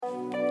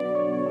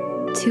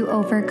To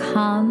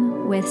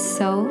Overcome with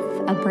Soph,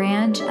 a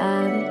branch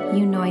of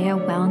Eunoia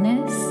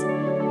Wellness,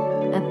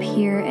 a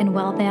pure and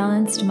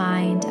well-balanced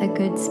mind, a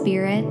good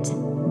spirit,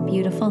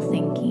 beautiful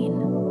thinking.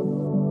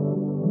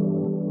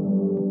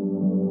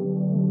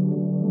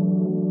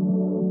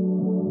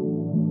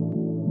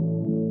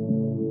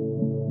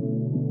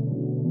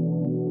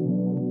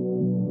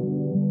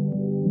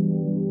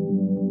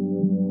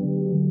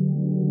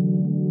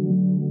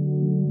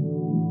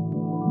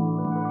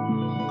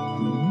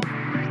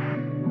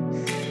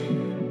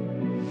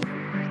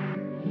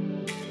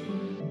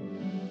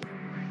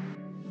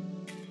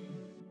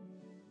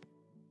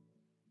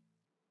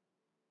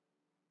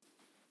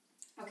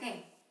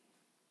 Okay,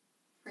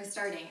 we're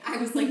starting. I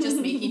was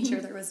just making sure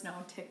there was no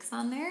ticks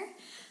on there,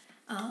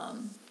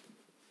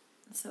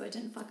 so it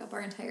didn't fuck up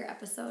our entire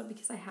episode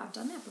because I have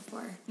done that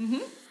before.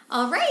 Mm-hmm.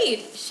 All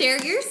right, share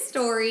your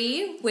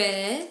story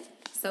with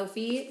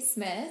Sophie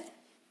Smith,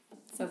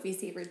 Sophie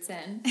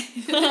Sievertson,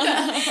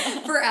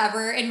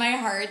 forever in my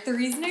heart. The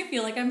reason I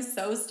feel like I'm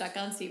so stuck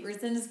on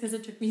Sievertson is because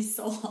it took me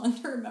so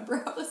long to remember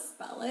how to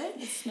spell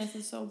it. Smith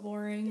is so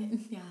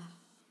boring. Yeah.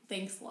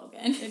 Thanks,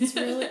 Logan.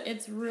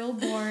 It's real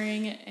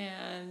boring,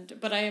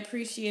 but I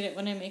appreciate it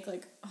when I make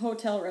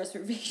hotel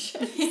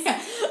reservations. Yeah,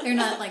 they're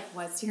not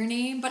what's your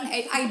name? But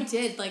I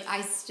did I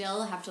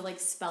still have to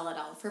spell it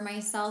out for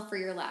myself for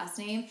your last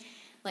name.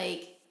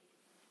 I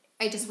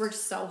just worked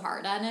so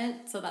hard on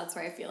it, so that's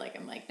why I feel like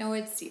I'm no,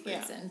 it's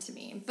Sievertson to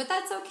me. But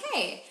that's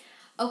okay.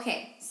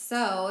 Okay,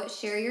 so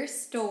share your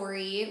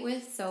story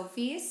with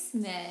Sophie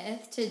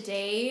Smith.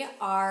 Today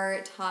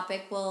our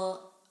topic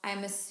will,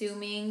 I'm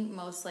assuming,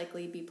 most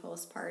likely be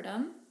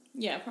postpartum.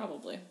 Yeah,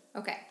 probably.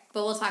 Okay,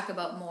 but we'll talk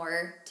about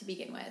more to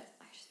begin with.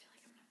 I just feel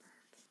like I'm gonna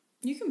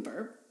burp. You can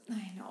burp.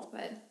 I know,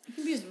 but you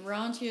can be as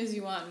raunchy as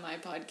you want in my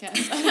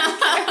podcast.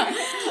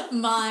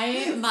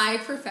 my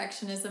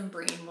perfectionism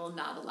brain will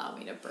not allow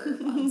me to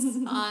burp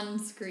on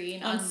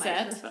screen, on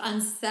set. On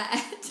set.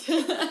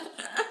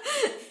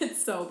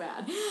 It's so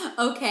bad.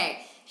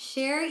 Okay,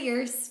 share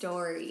your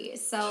story.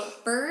 So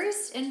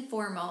first and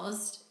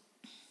foremost,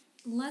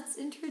 let's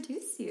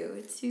introduce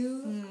you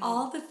to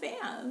all the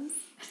fans.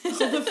 All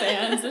the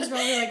fans. There's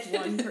probably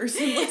one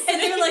person listening.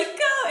 And they're like,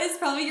 go. It's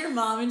probably your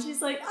mom, and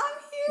she's like, I'm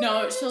here.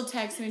 No, she'll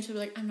text me and she'll be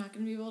like, I'm not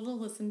going to be able to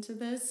listen to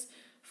this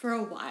for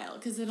a while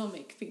because it'll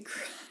make me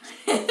cry.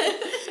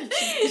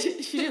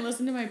 She didn't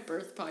listen to my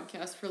birth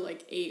podcast for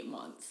 8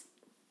 months.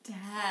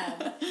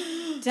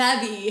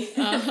 Debbie.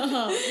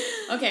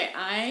 Okay,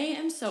 I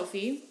am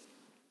Sophie.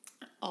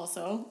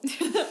 Also,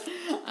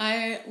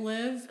 I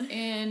live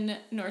in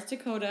North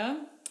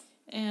Dakota,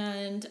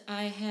 and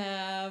I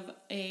have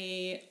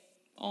a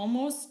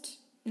almost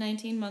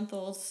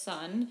 19-month-old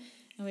son,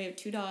 and we have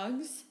 2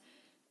 dogs.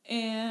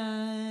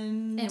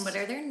 And what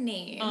are their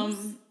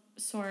names?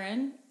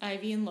 Soren,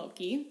 Ivy, and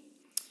Loki.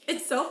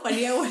 It's so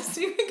funny. I wasn't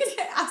even going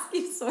to ask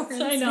you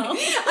Soren's I know.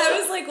 name. I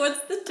was like, what's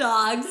the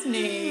dog's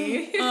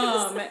name?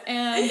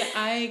 And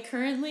I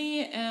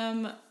currently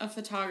am a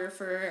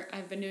photographer.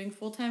 I've been doing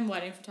full-time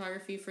wedding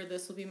photography for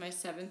this will be my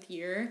 7th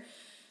year.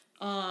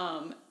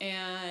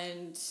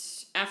 And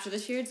after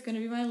this year, it's going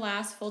to be my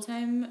last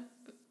full-time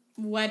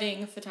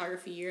wedding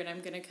photography year, and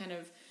I'm going to kind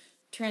of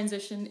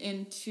transition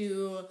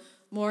into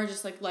more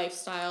just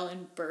lifestyle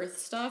and birth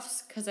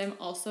stuff, because I'm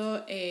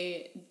also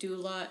a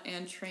doula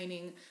and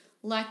training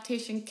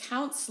lactation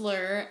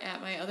counselor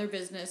at my other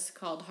business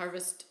called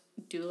Harvest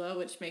Doula,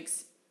 which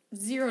makes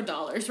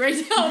 $0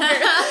 right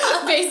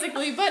now,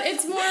 basically, but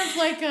it's more of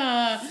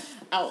a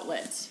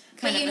outlet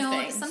kind of a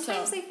thing.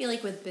 Sometimes I feel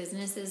with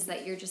businesses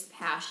that you're just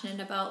passionate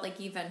about,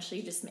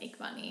 eventually you just make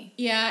money.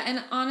 Yeah,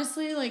 and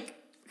honestly,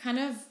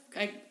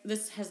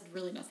 this has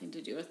really nothing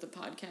to do with the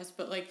podcast,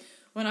 but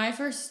when I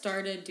first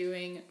started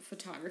doing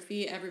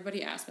photography,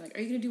 everybody asked me, are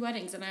you going to do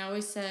weddings? And I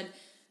always said,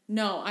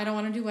 no, I don't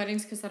want to do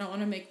weddings because I don't want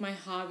to make my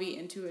hobby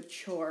into a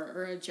chore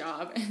or a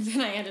job. And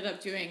then I ended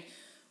up doing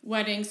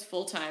weddings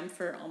full-time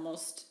for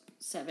almost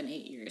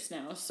 7-8 years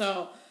now.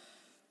 So,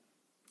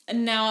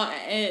 and now,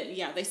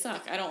 they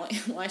suck. I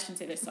shouldn't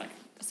say they suck.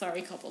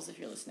 Sorry, couples, if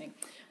you're listening.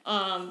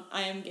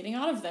 I am getting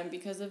out of them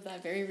because of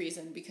that very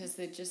reason, because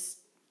they just,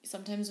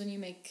 sometimes when you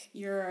make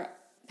your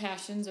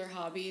passions or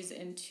hobbies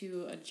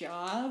into a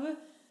job,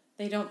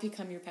 they don't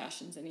become your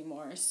passions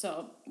anymore.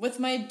 So with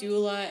my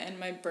doula and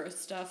my birth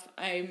stuff,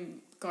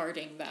 I'm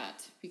guarding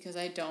that because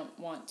I don't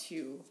want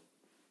to,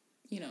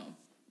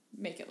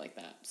 make it like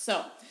that.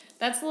 So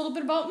that's a little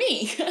bit about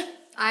me.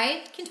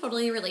 I can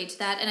totally relate to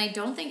that, and I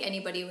don't think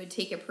anybody would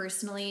take it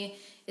personally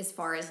as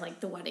far as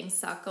the wedding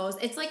stuff goes.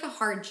 It's a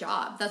hard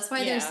job. That's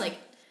why there's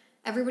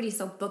everybody's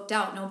so booked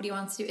out. Nobody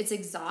wants to. It's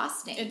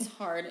exhausting. It's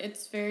hard.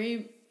 It's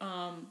very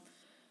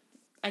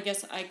I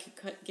guess I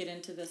could get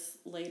into this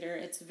later.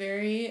 It's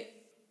very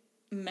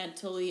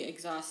mentally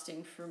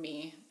exhausting for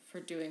me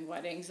for doing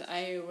weddings.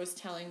 I was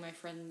telling my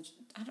friend,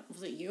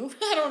 was it you?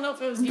 I don't know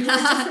if it was you or a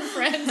different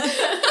friend.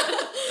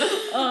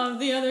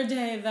 The other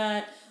day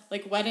that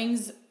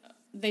weddings,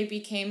 they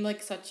became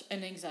such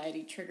an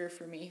anxiety trigger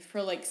for me.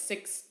 For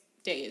 6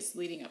 days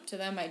leading up to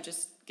them, I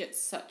just get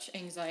such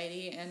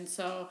anxiety. And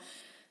so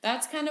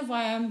that's kind of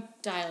why I'm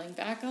dialing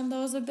back on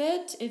those a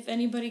bit. If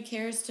anybody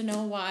cares to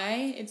know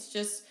why, it's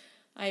just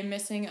I'm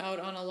missing out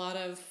on a lot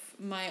of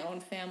my own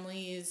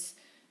family's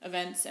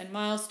events and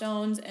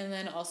milestones. And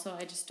then also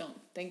I just don't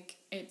think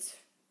it's,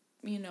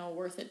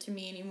 worth it to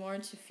me anymore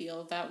to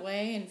feel that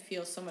way and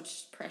feel so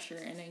much pressure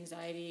and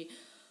anxiety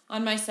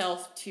on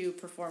myself to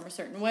perform a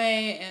certain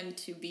way and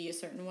to be a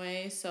certain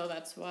way. So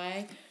that's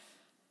why,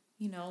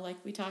 like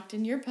we talked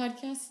in your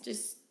podcast,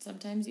 just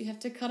sometimes you have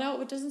to cut out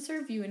what doesn't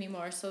serve you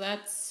anymore. So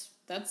that's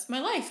my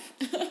life.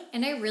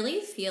 And I really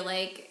feel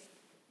like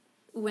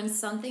when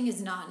something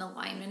is not in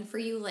alignment for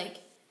you, like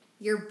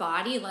your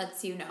body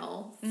lets you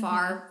know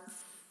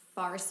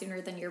far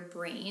sooner than your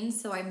brain.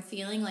 So I'm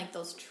feeling like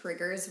those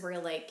triggers were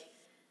like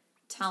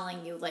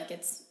telling you, like,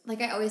 it's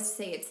like I always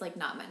say, it's like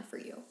not meant for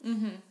you.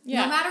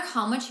 Yeah. No matter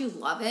how much you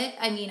love it,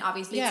 I mean,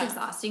 obviously it's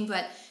exhausting,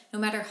 but no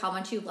matter how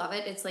much you love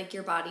it, it's like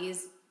your body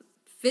is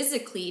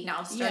physically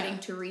now starting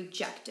to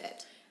reject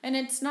it. And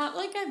it's not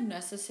like I've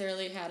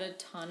necessarily had a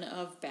ton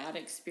of bad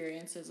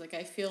experiences. Like,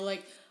 I feel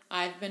like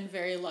I've been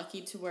very lucky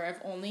to where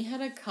I've only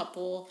had a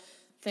couple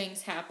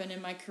things happen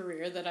in my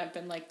career that I've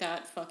been like,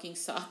 that fucking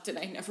sucked and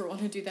I never want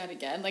to do that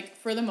again. Like,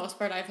 for the most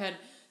part, I've had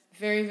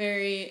very,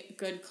 very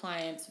good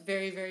clients,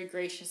 very, very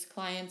gracious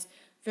clients,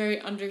 very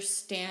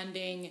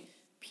understanding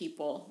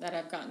people that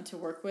I've gotten to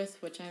work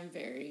with, which I'm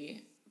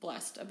very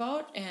blessed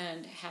about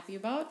and happy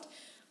about.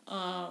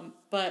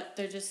 But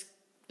there's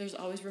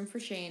always room for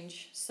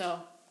change. So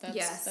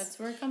that's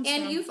where it comes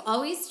from. And you've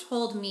always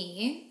told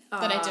me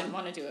that I didn't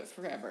want to do it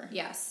forever.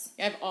 Yes.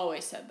 I've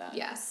always said that.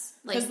 Yes.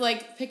 Because,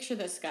 picture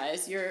this,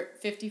 guys. You're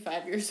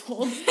 55 years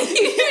old. You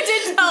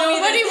did tell me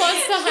Nobody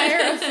wants to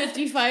hire a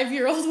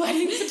 55-year-old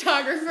wedding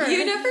photographer.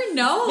 You never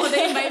know.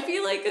 They might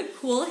be like a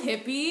cool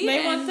hippie.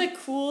 They want the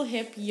cool,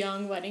 hip,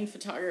 young wedding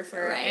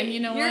photographer. Right. And you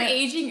know You're what?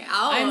 aging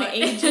out. I'm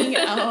aging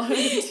out.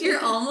 You're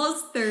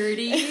almost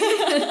 30.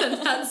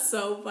 That's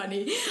so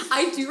funny.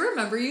 I do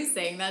remember you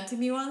saying that to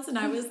me once, and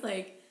I was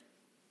like,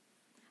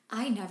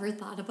 I never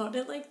thought about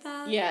it like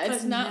that. Yeah,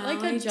 it's not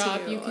like a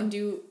job you can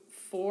do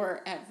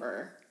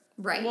forever.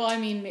 Right. Well, I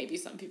mean, maybe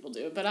some people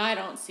do, but I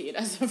don't see it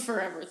as a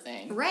forever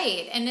thing.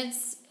 Right. And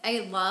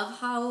I love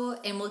how,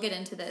 and we'll get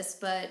into this,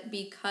 but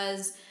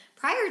because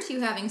prior to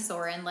having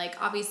Soren,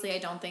 obviously I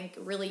don't think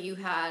really you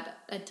had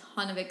a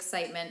ton of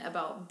excitement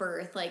about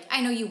birth. I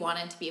know you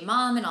wanted to be a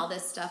mom and all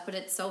this stuff, but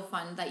it's so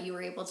fun that you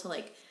were able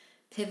to,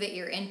 pivot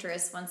your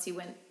interests once you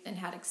went and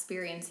had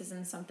experiences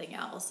in something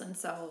else. And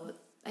so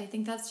I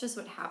think that's just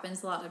what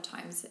happens a lot of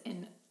times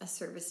in a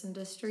service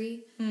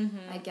industry,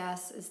 I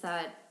guess, is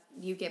that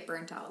you get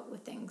burnt out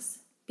with things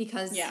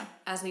because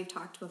as we've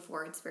talked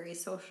before, it's very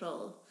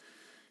social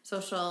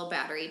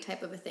battery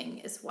type of a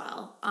thing as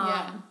well.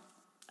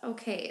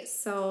 Okay,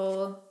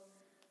 so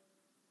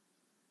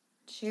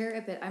share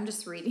a bit. I'm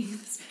just reading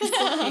this piece of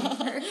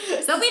paper.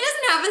 Sophie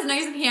doesn't have as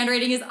nice of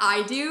handwriting as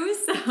I do,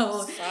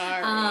 so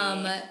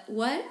sorry.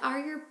 What are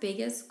your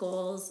biggest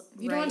goals?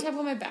 You don't want to talk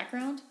about my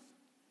background?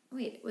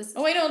 Wait,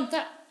 no,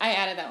 I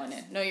added that one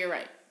in. No, you're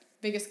right.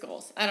 Biggest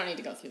goals. I don't need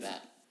to go through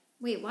that.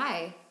 Wait,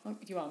 why? Oh,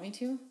 do you want me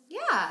to?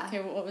 Yeah. Okay,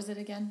 what was it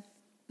again?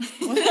 In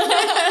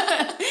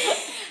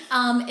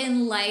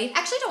life,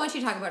 actually, I don't want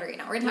you to talk about it right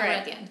now. We're gonna talk about it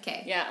at the end.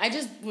 Okay. Yeah, I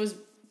just was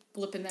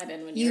blipping that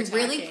in when you were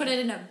talking. You really put it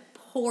in a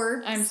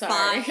poor I'm spot.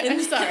 sorry.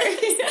 I'm sorry.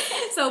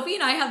 Sophie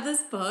and I have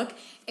this book.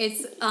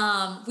 It's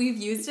we've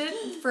used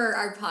it for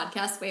our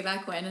podcast way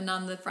back when, and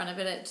on the front of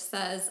it it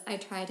says, "I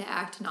try to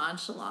act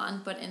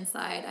nonchalant, but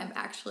inside I'm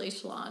actually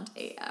chalant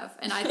AF."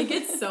 And I think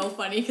it's so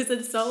funny because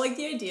it's so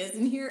the ideas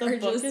in here the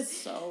book is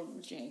so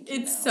janky.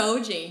 It's so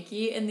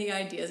janky, and the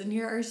ideas in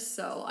here are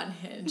so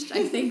unhinged.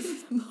 I think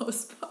for the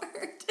most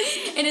part,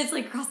 and it's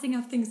crossing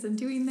off things and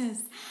doing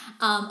this.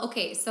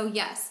 Okay, so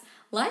yes.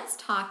 Let's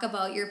talk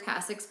about your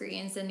past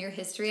experience and your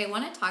history. I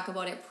want to talk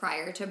about it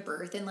prior to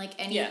birth and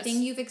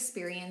anything you've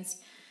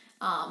experienced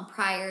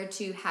prior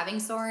to having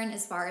Soren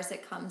as far as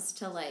it comes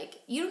to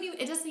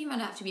it doesn't even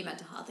have to be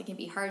mental health. It can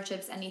be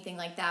hardships, anything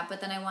like that.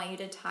 But then I want you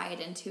to tie it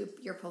into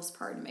your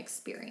postpartum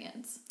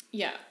experience.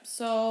 Yeah.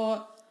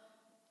 So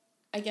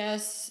I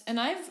guess, and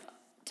I've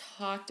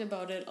talked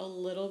about it a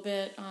little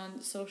bit on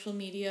social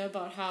media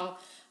about how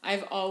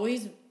I've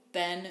always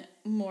been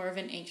more of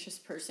an anxious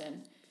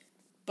person.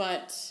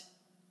 But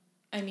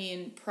I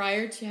mean,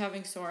 prior to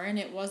having Soren,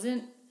 it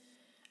wasn't,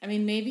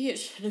 maybe it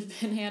should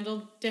have been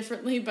handled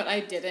differently, but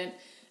I didn't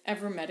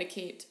ever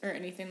medicate or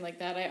anything like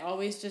that. I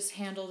always just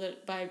handled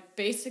it by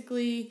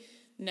basically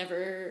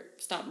never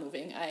stop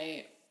moving.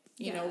 I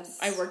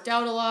worked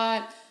out a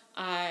lot.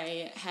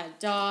 I had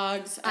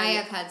dogs. I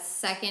have had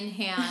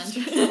secondhand.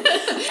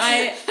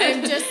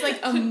 I'm just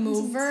a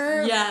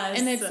mover. Yes.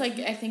 And it's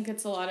I think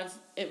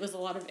it was a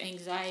lot of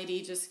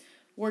anxiety just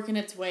working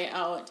its way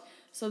out.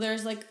 So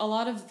there's a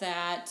lot of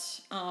that.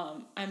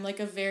 I'm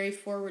a very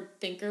forward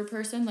thinker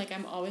person.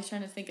 I'm always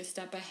trying to think a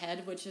step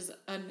ahead, which is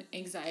an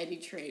anxiety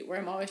trait where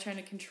I'm always trying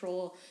to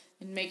control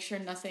and make sure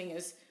nothing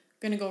is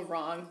going to go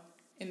wrong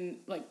in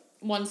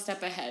one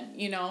step ahead,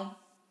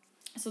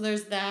 So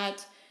there's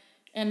that.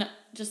 And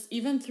just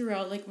even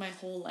throughout, like, my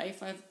whole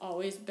life, I've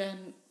always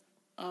been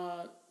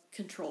a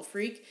control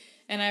freak.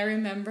 And I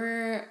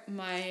remember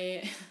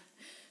my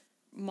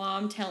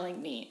mom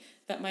telling me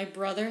that my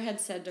brother had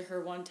said to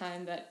her one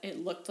time that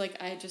it looked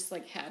like I just,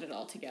 like, had it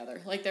all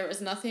together. Like, there was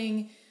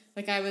nothing,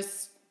 like, there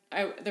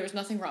was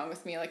nothing wrong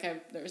with me. Like,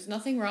 there was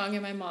nothing wrong,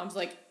 and my mom's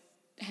like,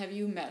 have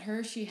you met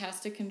her? She has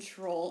to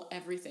control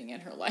everything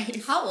in her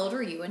life. How old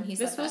were you when he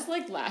said that? This was,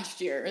 like, last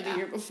year or the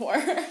year before.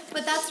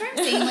 But that's what I'm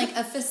saying, like,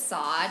 a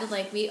facade,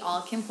 like, we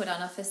all can put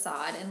on a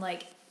facade, and,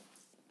 like,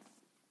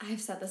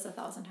 I've said this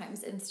 1,000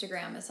 times,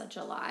 Instagram is such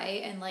a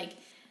lie, and, like,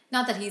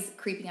 not that he's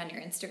creeping on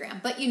your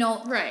Instagram, but, you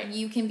know, right.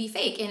 You can be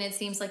fake, and it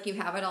seems like you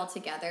have it all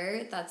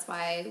together. That's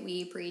why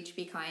we preach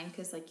be kind,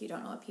 because, like, you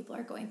don't know what people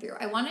are going through.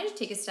 I wanted to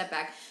take a step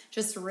back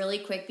just really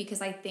quick,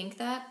 because I think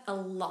that a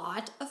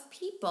lot of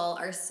people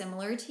are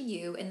similar to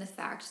you in the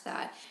fact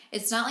that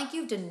it's not like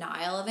you have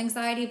denial of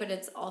anxiety, but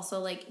it's also,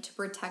 like, to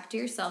protect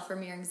yourself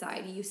from your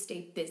anxiety, you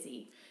stay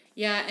busy.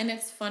 Yeah, and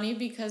it's funny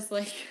because,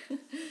 like,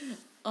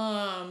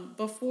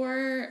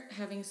 before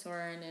having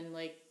Soren and,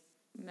 like,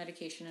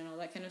 medication and all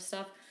that kind of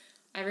stuff,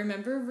 I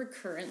remember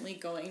recurrently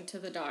going to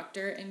the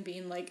doctor and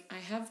being like, I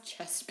have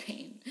chest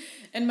pain.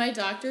 And my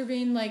doctor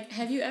being like,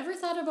 have you ever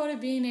thought about it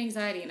being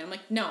anxiety? And I'm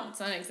like, no, it's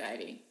not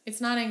anxiety.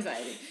 It's not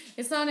anxiety.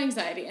 It's not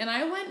anxiety. And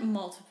I went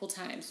multiple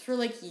times for,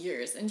 like,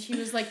 years. And she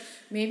was like,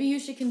 maybe you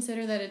should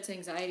consider that it's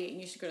anxiety and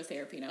you should go to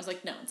therapy. And I was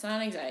like, no, it's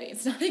not anxiety.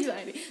 It's not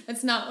anxiety.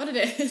 That's not what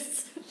it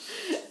is.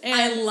 And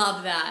I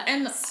love that.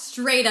 And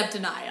straight up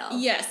denial.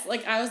 Yes.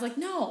 Like, I was like,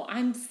 no,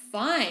 I'm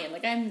fine.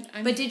 Like, I'm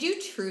But did you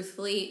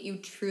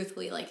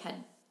truthfully, like, had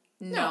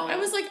No, I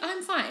was like,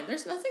 I'm fine.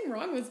 There's nothing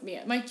wrong with me.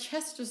 My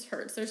chest just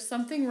hurts. There's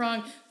something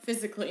wrong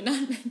physically,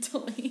 not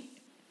mentally.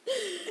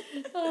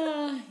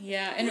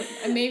 Yeah,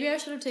 and maybe I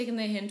should have taken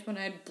the hint when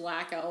I had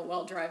blackout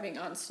while driving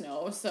on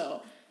snow.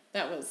 So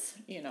that was,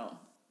 you know,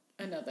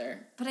 another.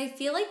 But I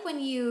feel like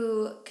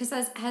because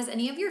has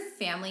any of your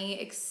family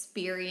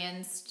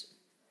experienced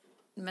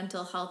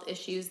mental health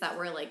issues that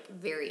were, like,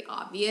 very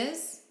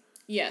obvious?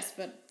 Yes,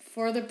 but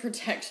for the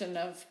protection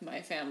of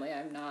my family,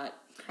 I'm not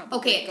probably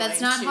okay,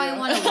 that's not how I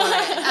want to word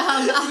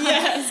it.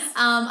 Yes.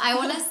 I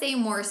want to say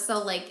more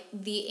so, like,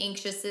 the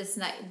anxiousness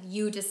that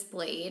you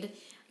displayed.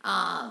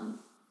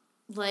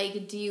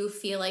 Like, do you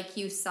feel like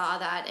you saw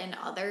that in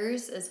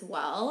others as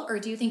well? Or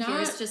do you think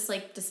yours just,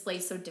 like,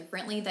 displayed so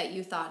differently that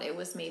you thought it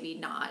was maybe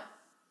not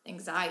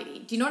anxiety?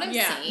 Do you know what I'm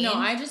saying? No,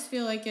 I just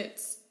feel like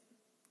it's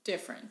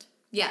different.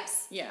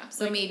 Yes. Yeah.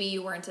 So like, maybe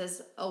you weren't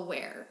as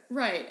aware.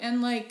 Right.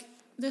 And, like,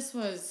 this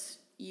was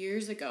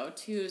years ago,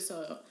 too,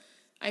 so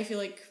I feel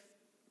like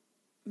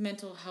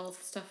mental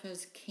health stuff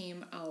has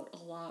came out a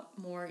lot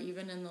more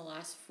even in the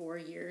last 4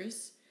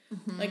 years.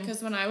 Mm-hmm. Like,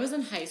 because when I was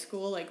in high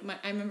school, like,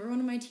 I remember one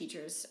of my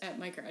teachers at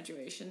my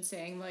graduation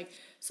saying, like,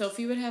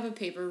 Sophie would have a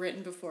paper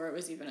written before it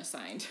was even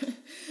assigned.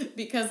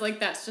 Because, like,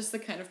 that's just the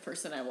kind of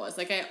person I was.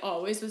 Like, I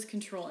always was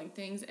controlling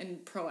things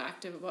and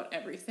proactive about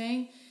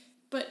everything.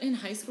 But in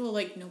high school,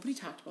 like, nobody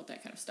talked about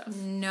that kind of stuff.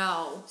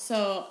 No.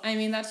 So, I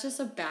mean, that's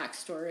just a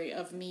backstory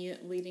of me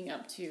leading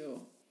up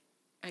to,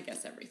 I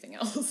guess, everything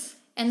else.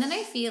 And then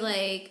I feel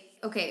like,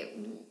 okay,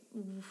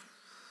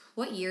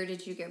 what year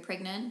did you get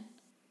pregnant?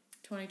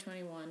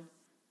 2021.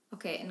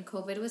 Okay, and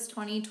COVID was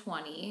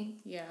 2020.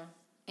 Yeah.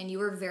 And you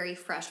were very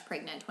fresh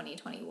pregnant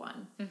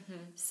 2021. Mm-hmm.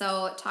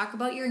 So talk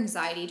about your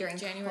anxiety during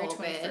January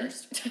COVID.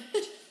 21st.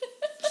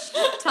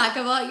 Talk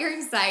about your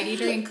anxiety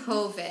during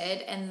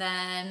COVID, and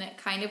then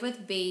kind of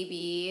with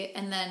baby,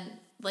 and then,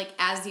 like,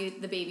 as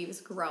the baby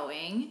was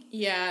growing.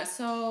 Yeah,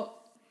 so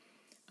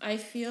I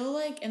feel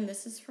like, and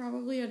this is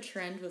probably a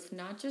trend with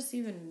not just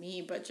even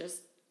me, but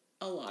just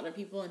a lot of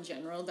people in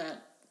general,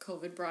 that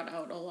COVID brought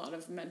out a lot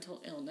of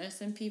mental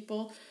illness in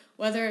people,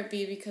 whether it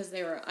be because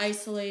they were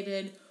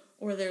isolated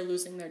or they're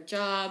losing their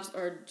jobs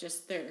or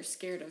just they're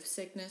scared of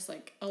sickness.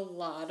 Like, a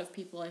lot of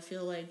people, I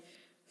feel like,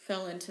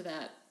 fell into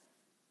that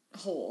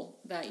hole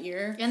that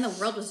year. And the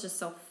world was just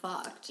so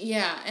fucked.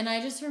 Yeah, and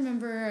I just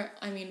remember,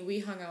 I mean,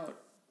 we hung out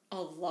a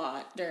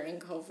lot during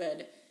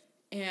COVID,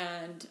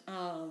 and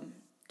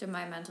did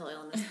my mental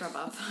illness rub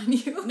off on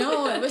you?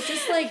 No, it was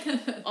just like,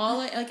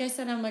 like I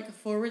said, I'm like a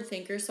forward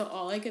thinker, so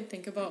all I could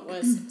think about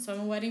was, so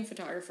I'm a wedding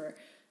photographer,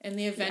 and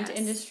the event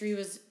industry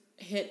was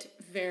hit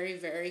very,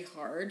 very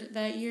hard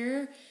that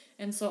year,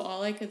 and so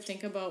all I could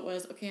think about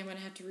was, okay, I'm going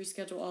to have to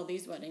reschedule all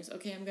these weddings.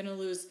 Okay, I'm going to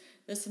lose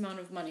this amount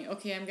of money.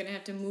 Okay, I'm going to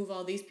have to move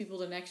all these people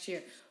to next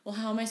year. Well,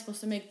 how am I supposed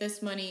to make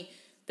this money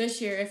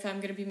this year if I'm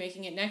going to be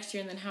making it next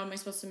year? And then how am I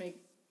supposed to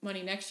make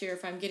money next year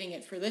if I'm getting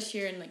it for this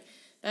year? And, like,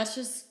 that's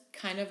just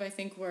kind of, I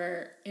think,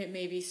 where it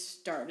maybe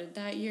started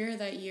that year.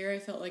 That year I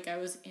felt like I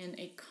was in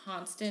a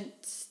constant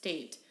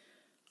state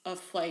of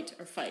flight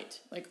or fight,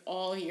 like,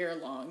 all year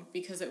long,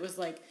 because it was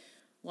like,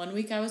 1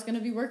 week I was going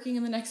to be working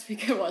and the next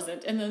week I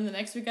wasn't. And then the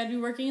next week I'd be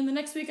working and the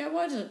next week I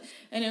wasn't.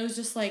 And it was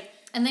just like...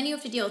 And then you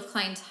have to deal with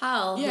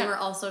clientele who are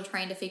also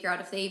trying to figure out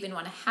if they even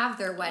want to have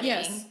their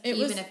wedding,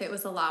 if it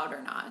was allowed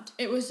or not.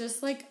 It was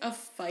just like a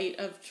fight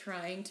of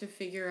trying to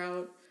figure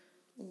out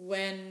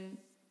when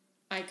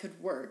I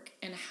could work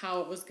and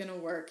how it was going to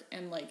work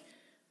and, like,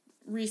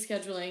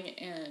 rescheduling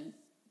and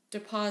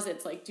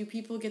deposits. Like, do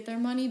people get their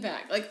money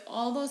back? Like,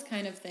 all those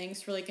kind of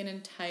things for, like, an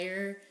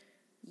entire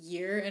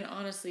year. And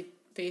honestly,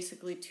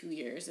 basically 2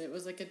 years. It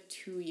was, like, a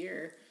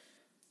 2-year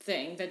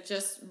thing that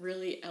just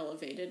really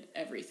elevated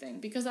everything.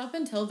 Because up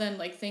until then,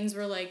 like, things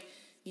were, like,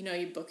 you know,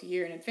 you book a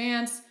year in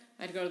advance.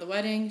 I'd go to the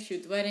wedding,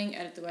 shoot the wedding,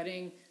 edit the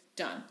wedding,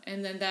 done.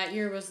 And then that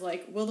year was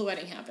like, will the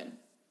wedding happen?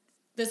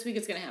 This week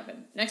it's going to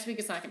happen. Next week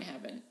it's not going to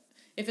happen.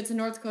 If it's in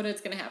North Dakota, it's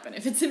going to happen.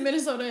 If it's in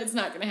Minnesota, it's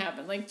not going to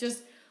happen. Like,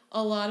 just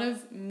a lot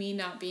of me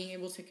not being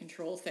able to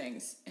control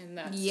things. And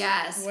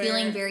that's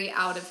feeling very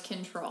out of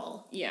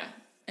control. Yeah.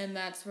 And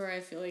that's where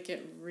I feel like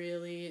it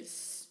really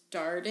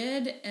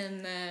started.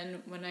 And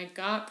then when I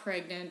got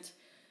pregnant,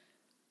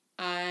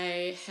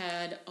 I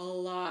had a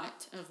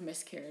lot of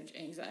miscarriage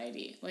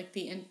anxiety, like,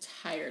 the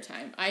entire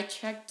time. I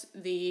checked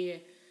the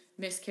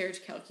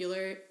miscarriage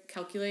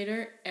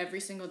calculator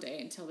every single day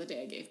until the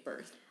day I gave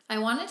birth. I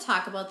want to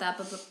talk about that,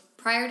 but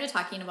prior to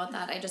talking about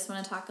that, I just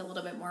want to talk a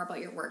little bit more about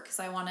your work, because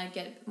I want to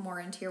get more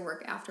into your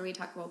work after we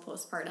talk about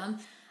postpartum,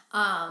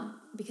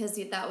 because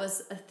that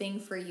was a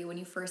thing for you when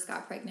you first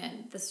got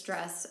pregnant, the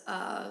stress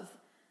of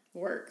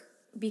work.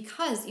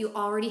 Because you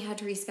already had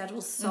to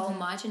reschedule so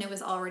much, and it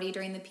was already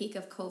during the peak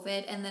of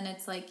COVID, and then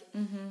it's like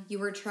you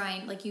were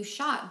trying, like, you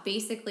shot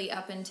basically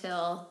up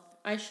until...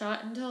 I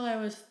shot until I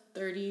was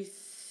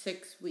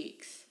 36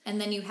 weeks.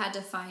 And then you had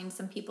to find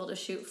some people to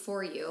shoot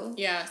for you.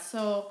 Yeah,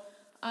 so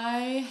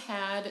I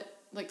had,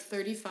 like,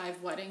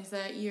 35 weddings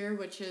that year,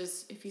 which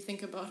is, if you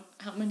think about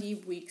how many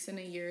weeks in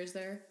a year is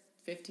there?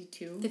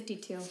 52.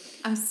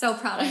 I'm so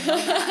proud of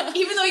that.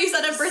 Even though you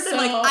said it first, I'm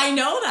like, I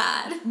know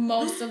that.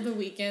 Most of the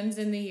weekends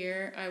in the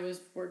year I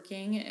was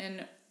working,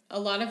 and a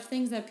lot of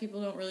things that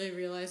people don't really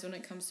realize when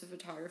it comes to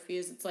photography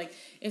is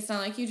it's not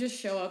like you just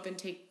show up and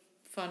take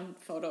fun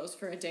photos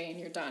for a day and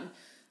you're done.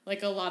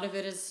 Like, a lot of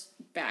it is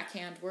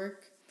backhand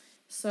work.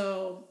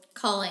 So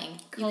calling.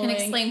 You can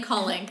explain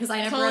calling, because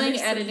I never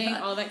understood editing,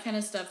 that. All that kind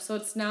of stuff. So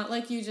it's not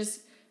like you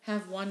just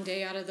have one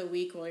day out of the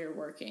week while you're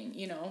working,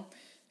 you know?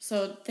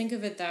 So think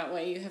of it that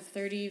way. You have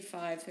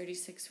 35,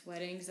 36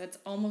 weddings. That's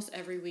almost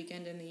every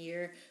weekend in the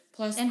year.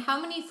 Plus, and how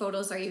many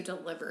photos are you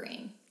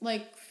delivering?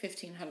 Like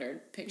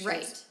 1,500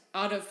 pictures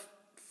out of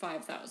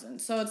 5,000.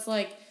 So it's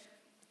like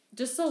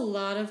just a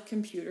lot of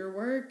computer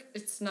work.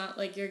 It's not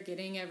like you're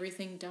getting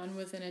everything done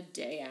within a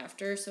day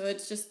after. So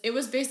it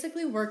was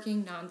basically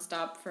working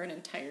nonstop for an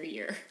entire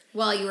year.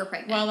 While you were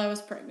pregnant. While I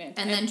was pregnant.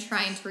 And then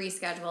trying to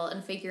reschedule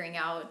and figuring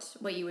out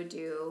what you would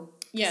do.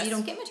 Yes. You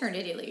don't get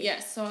maternity leave.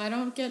 Yes, so I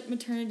don't get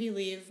maternity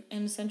leave.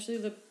 And essentially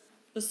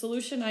the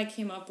solution I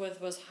came up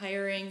with was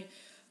hiring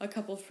a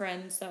couple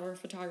friends that were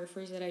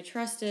photographers that I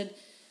trusted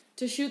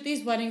to shoot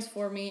these weddings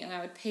for me. And I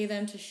would pay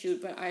them to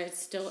shoot, but I'd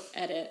still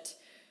edit.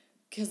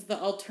 Because the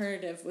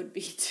alternative would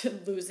be to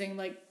losing,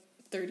 like,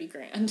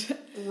 $30,000.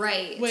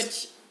 Right.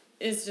 Which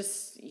is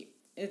just,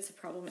 it's a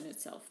problem in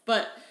itself.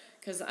 But,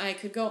 because I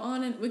could go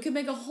on and we could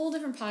make a whole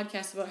different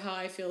podcast about how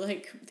I feel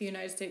like the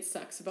United States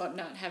sucks about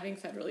not having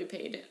federally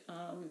paid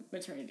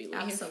maternity leave.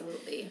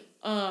 Absolutely.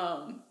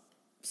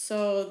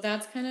 So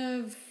that's kind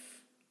of,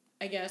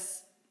 I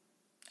guess,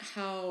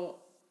 how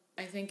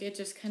I think it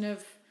just kind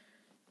of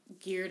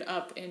geared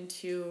up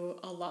into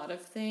a lot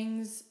of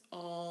things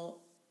all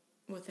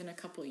within a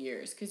couple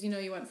years, because, you know,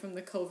 you went from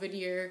the COVID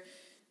year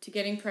to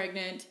getting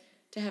pregnant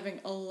to having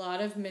a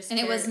lot of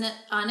miscarriage. And it wasn't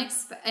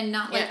unexpected, and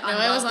not like it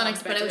was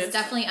unexpected, but it was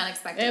definitely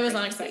unexpected. It was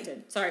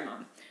unexpected. Sorry,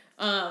 Mom.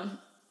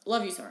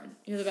 Love you, Soren.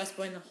 You're the best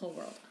boy in the whole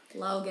world.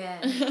 Logan,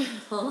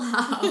 pull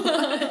out.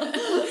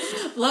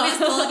 Logan's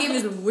pull game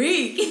is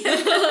weak.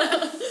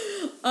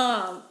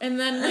 And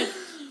then, like,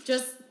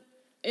 just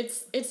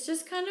it's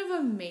just kind of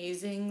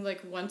amazing,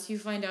 like, once you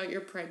find out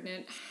you're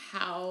pregnant,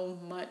 how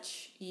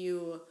much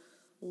you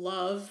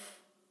love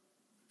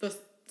the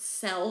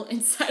cell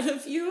inside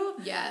of you.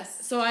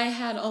 Yes. So I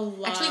had a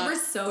lot. Actually, we're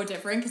so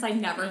different, because I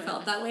never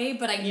felt that way,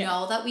 but I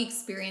know that we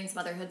experience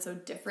motherhood so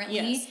differently.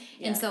 Yes.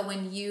 Yeah. And so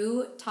when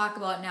you talk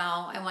about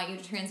now, I want you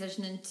to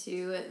transition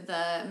into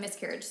the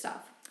miscarriage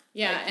stuff.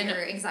 Yeah. Like, and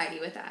your anxiety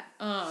with that.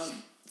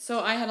 So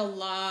I had a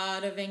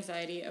lot of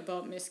anxiety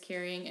about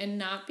miscarrying, and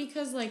not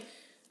because, like,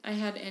 I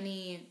had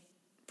any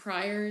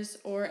priors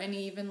or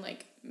any even,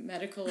 like,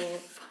 medical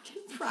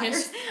fucking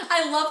priors.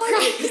 I love when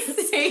you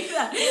say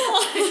that.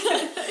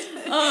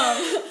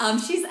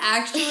 She's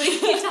actually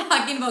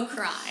talking about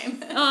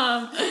crime.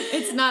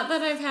 It's not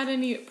that I've had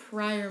any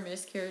prior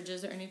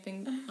miscarriages or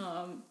anything.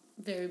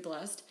 Very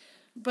blessed,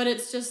 but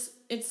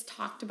it's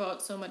talked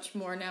about so much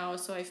more now.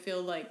 So I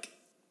feel like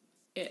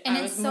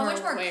it's so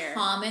much more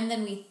common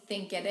than we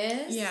think it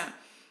is. Yeah,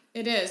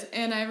 it is.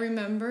 And I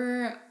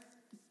remember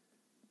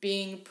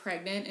being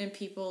pregnant and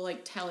people,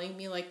 like, telling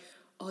me, like,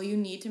 oh, you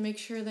need to make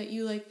sure that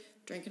you, like,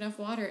 drink enough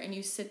water and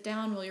you sit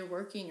down while you're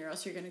working, or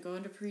else you're going to go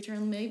into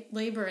preterm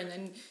labor, and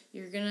then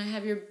you're going to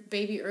have your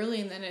baby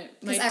early, and then it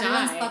might die. Because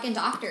everyone's fucking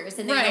doctors,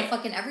 and they know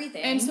fucking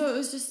everything. And so it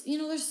was just, you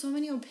know, there's so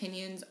many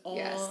opinions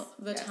all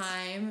the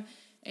time,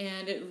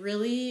 and it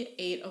really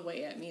ate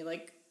away at me.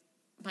 Like,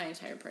 my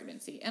entire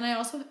pregnancy. And I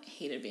also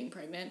hated being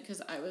pregnant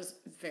because I was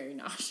very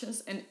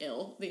nauseous and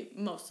ill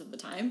most of the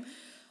time.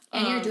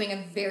 And you're doing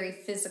a very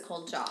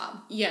physical job.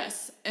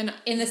 Yes. And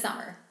in the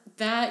summer.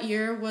 That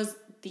year was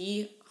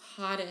the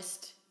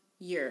hottest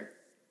year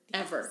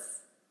ever.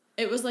 Yes.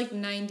 It was like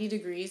 90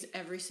 degrees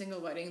every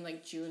single wedding,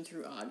 like June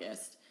through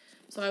August.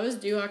 So I was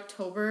due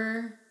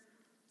October,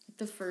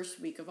 the first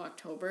week of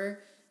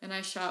October, and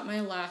I shot my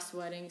last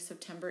wedding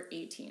September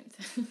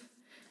 18th,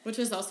 which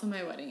was also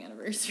my wedding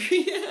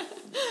anniversary.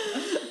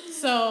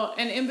 So,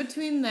 and in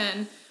between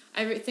then,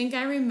 I think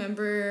I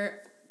remember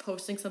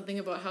posting something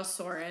about how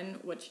Soren,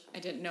 which I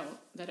didn't know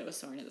that it was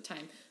Soren at the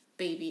time,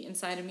 baby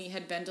inside of me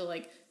had been to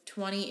like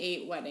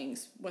 28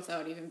 weddings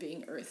without even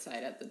being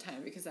earthside at the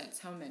time, because that's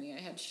how many I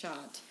had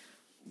shot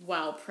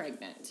while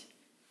pregnant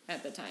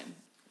at the time.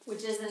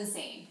 Which is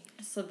insane.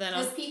 So then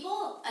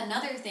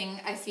another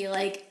thing I feel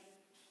like,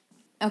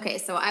 okay,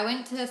 so I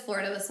went to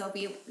Florida with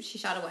Sophie. She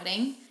shot a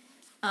wedding.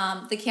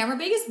 The camera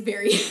bag is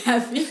very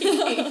heavy.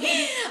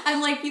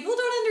 I'm like, people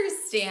don't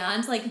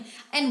understand, like,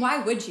 and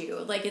why would you?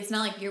 Like, it's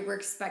not like we're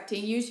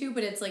expecting you to,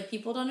 but it's like,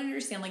 people don't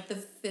understand, like, the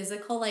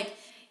physical, like,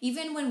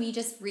 even when we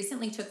just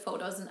recently took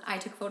photos, and I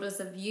took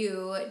photos of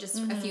you, just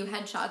a few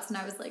headshots, and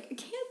I was like, I can't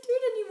do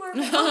it anymore,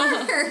 my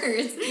arm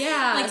hurts.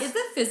 Yeah. Like, it's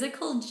a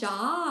physical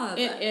job.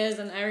 It is,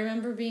 and I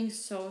remember being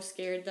so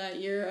scared that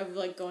year of,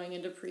 like, going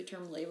into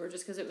preterm labor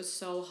just because it was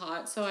so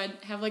hot. So I'd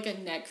have, like, a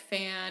neck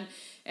fan,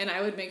 and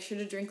I would make sure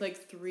to drink,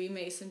 like, 3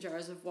 mason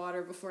jars of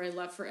water before I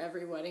left for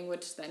every wedding,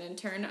 which then, in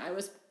turn, I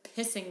was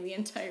pissing the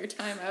entire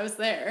time I was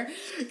there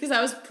because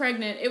I was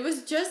pregnant. It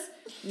was just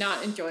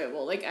not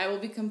enjoyable. Like, I will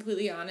be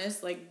completely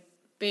honest, like,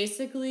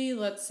 basically,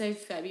 let's say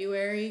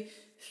February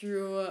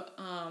through,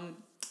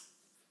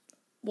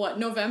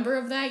 November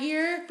of that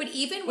year. But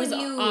even when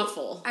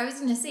awful. I was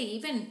going to say,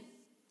 even,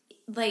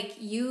 like,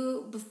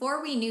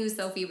 before we knew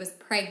Sophie was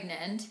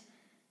pregnant,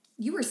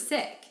 you were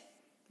sick.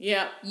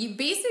 Yeah. You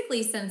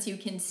basically, since you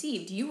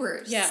conceived, you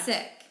were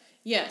sick.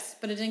 Yes,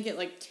 but it didn't get,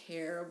 like,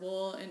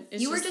 terrible. And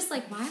you were just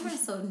like, why am I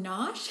so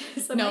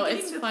nauseous? No,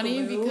 it's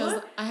funny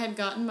because I had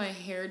gotten my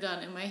hair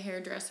done, and my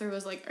hairdresser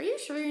was like, are you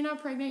sure you're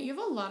not pregnant? You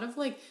have a lot of,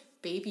 like,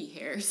 baby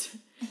hairs.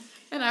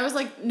 And I was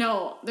like,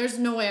 no, there's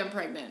no way I'm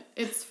pregnant.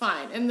 It's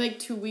fine. And, like,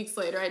 2 weeks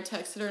later, I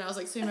texted her, and I was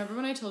like, so you remember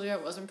when I told you I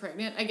wasn't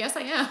pregnant? I guess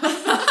I am.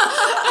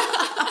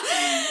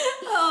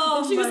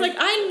 And she was like,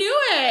 I knew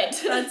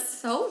it. That's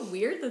so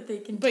weird that they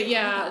can But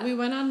yeah, that. We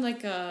went on,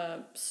 like,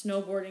 a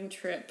snowboarding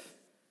trip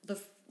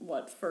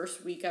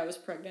first week I was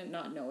pregnant,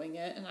 not knowing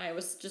it, and I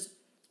was just...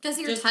 Because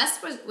your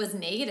test was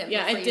negative.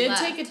 Yeah, I did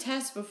take a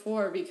test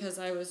before because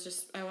I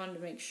wanted to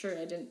make sure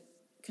I didn't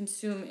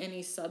consume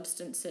any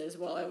substances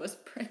while I was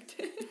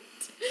pregnant.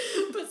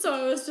 But so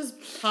I was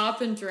just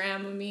popping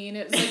Dramamine.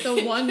 It's like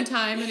the one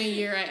time in a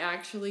year I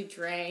actually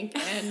drank,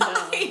 and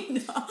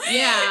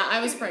I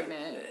was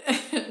pregnant.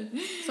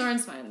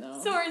 Soren's fine though.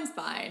 Soren's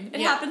fine.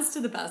 It happens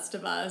to the best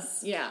of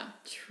us. Yeah.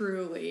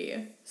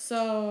 Truly.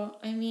 So,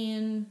 I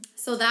mean...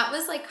 So that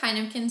was, like, kind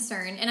of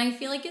concern, and I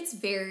feel like it's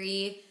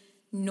very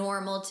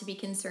normal to be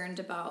concerned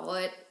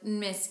about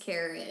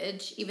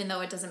miscarriage, even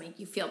though it doesn't make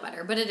you feel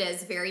better, but it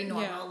is very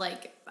normal. Yeah.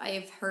 Like,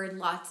 I've heard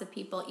lots of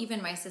people,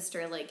 even my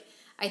sister, like,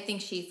 I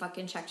think she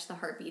fucking checked the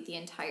heartbeat the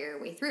entire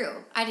way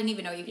through. I didn't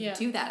even know you could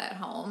do that at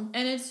home.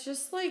 And it's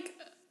just like,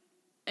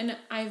 and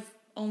I've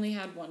only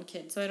had one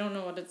kid, so I don't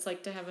know what it's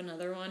like to have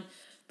another one,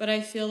 but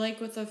I feel like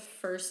with a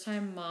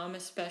first-time mom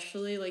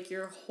especially, like,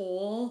 your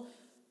whole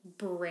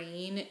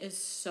brain is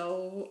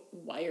so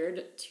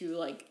wired to,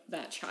 like,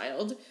 that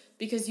child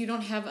because you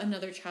don't have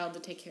another child to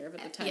take care of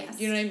at the time. Yes.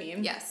 Do you know what I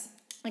mean? Yes.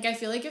 Like, I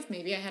feel like if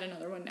maybe I had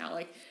another one now,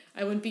 like,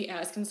 I wouldn't be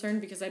as concerned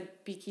because I'd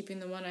be keeping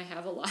the one I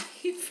have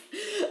alive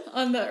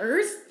on the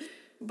earth.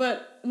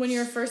 But when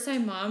you're a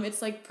first-time mom,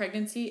 it's like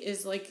pregnancy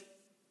is, like,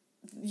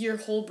 your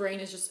whole brain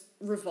is just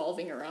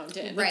revolving around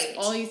it. Right. That's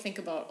all you think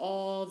about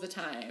all the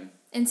time.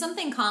 And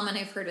something common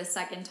I've heard with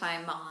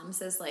second-time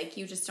moms is, like,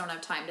 you just don't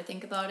have time to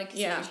think about it because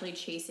you're usually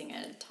chasing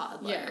a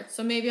toddler. Yeah,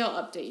 so maybe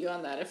I'll update you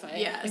on that if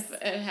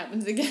it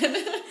happens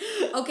again.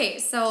 Okay,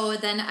 so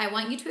then I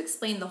want you to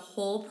explain the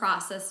whole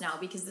process now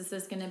because this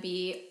is going to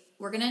be...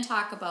 We're going to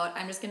talk about...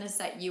 I'm just going to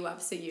set you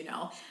up so you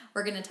know.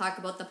 We're going to talk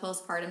about the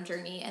postpartum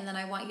journey, and then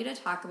I want you to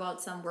talk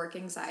about some work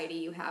anxiety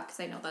you have because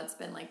I know that's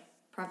been, like,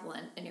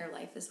 prevalent in your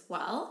life as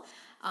well.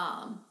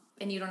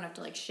 And you don't have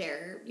to, like,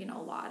 share, you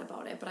know, a lot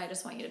about it, but I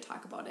just want you to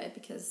talk about it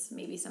because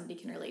maybe somebody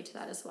can relate to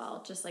that as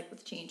well, just, like,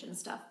 with change and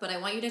stuff. But I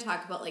want you to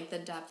talk about, like, the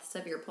depths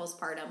of your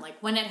postpartum, like,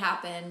 when it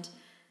happened,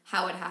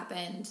 how it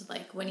happened,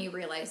 like, when you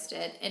realized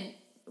it. And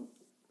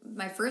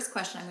my first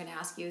question I'm going to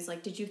ask you is,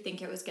 like, did you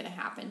think it was going to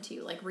happen to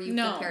you? Like, were you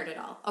prepared at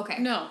all? Okay.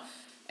 No.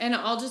 And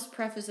I'll just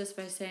preface this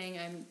by saying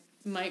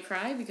I might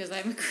cry because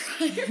I'm a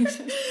crier.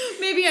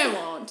 Maybe I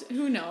won't.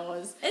 Who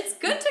knows? It's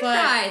good to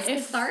cry.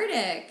 It's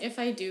cathartic. If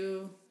I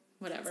do...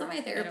 Whatever. That's what my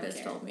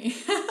therapist told me.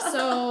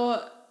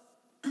 So,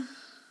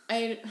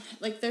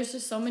 there's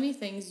just so many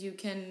things you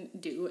can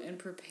do and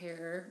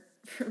prepare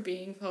for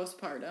being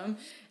postpartum.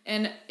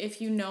 And if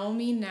you know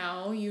me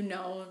now, you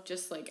know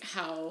just, like,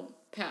 how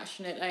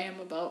passionate I am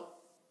about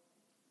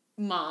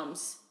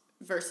moms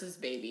versus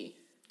baby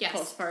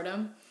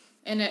postpartum.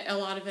 And a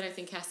lot of it, I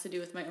think, has to do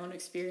with my own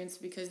experience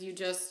because you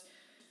just,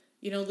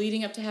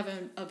 leading up to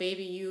having a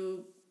baby,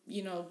 you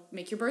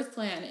make your birth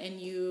plan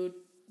and you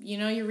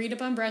read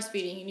up on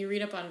breastfeeding and you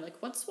read up on, like,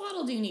 what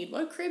swaddle do you need?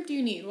 What crib do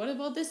you need? What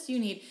about this do you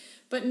need?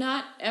 But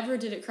not ever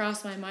did it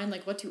cross my mind,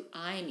 like, what do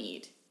I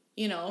need?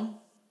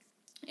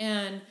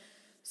 And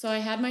so I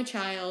had my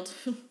child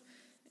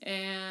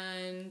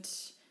and...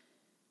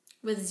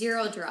 with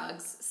 0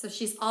 drugs, so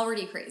she's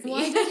already crazy. Well,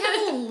 I did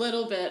have a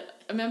little bit.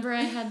 Remember,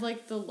 I had,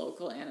 like, the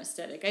local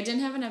anesthetic. I didn't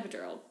have an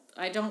epidural.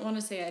 I don't want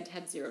to say I'd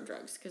had 0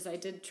 drugs, because I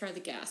did try the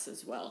gas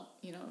as well.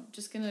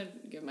 Just going to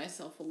give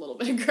myself a little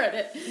bit of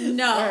credit.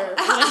 No.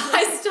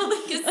 I still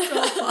think it's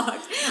so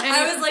fucked.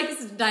 I was,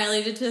 like,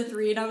 dilated to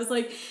 3, and I was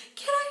like,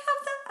 can I have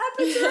the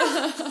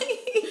epidural,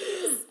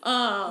 please?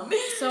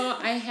 So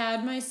I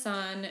had my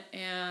son,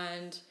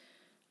 and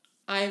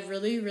I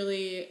really,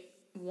 really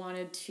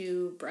wanted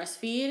to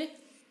breastfeed,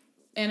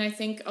 and I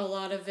think a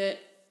lot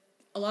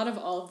of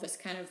all of this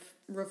kind of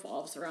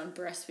revolves around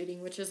breastfeeding,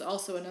 which is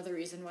also another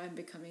reason why I'm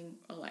becoming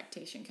a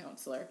lactation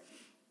counselor,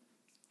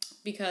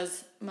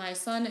 because my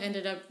son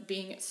ended up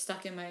being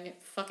stuck in my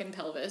fucking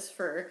pelvis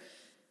for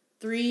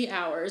 3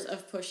 hours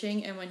of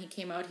pushing, and when he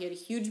came out, he had a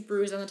huge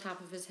bruise on the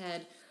top of his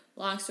head.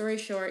 Long story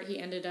short, he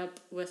ended up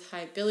with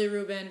high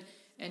bilirubin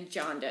and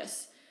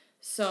jaundice.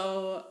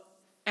 So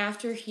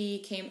after he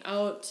came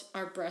out,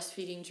 our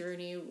breastfeeding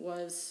journey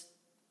was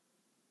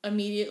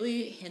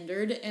immediately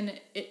hindered, and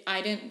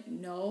I didn't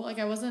know, like,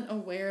 I wasn't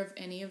aware of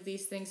any of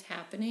these things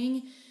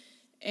happening,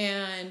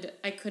 and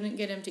I couldn't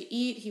get him to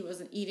eat. He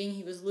wasn't eating.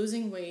 He was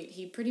losing weight.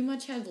 He pretty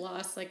much had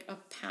lost, like, a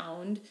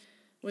pound,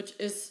 which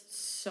is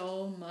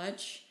so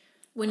much.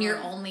 When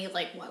you're only,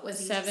 like, what was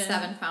he?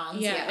 7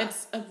 pounds? Yeah,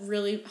 it's a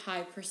really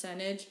high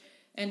percentage,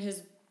 and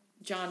his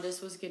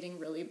jaundice was getting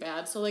really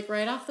bad. So, like,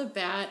 right off the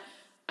bat,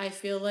 I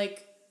feel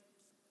like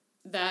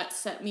that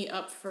set me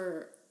up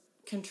for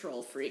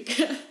control freak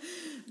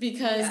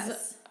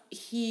because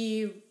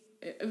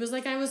it was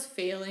like I was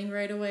failing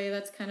right away.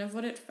 That's kind of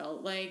what it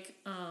felt like.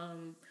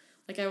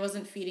 Like I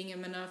wasn't feeding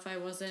him enough. I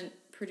wasn't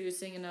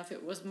producing enough.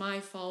 It was my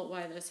fault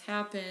why this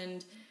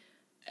happened.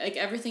 Like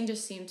everything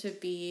just seemed to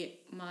be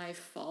my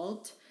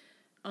fault.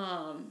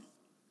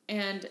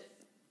 And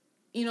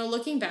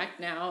looking back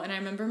now, and I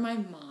remember my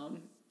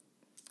mom,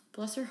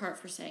 bless her heart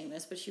for saying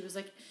this, but she was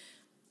like,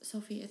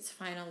 Sophie, it's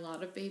fine. A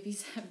lot of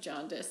babies have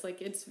jaundice.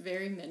 Like, it's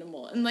very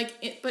minimal. And,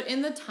 like, but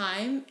in the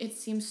time, it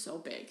seems so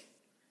big.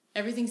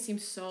 Everything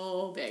seems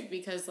so big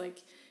because,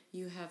 like,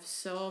 you have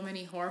so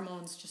many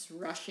hormones just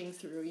rushing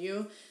through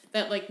you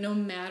that, like, no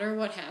matter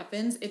what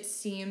happens, it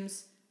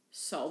seems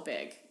so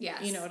big.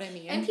 Yes. You know what I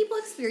mean? And people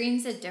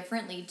experience it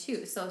differently,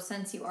 too. So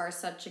since you are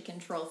such a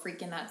control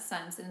freak in that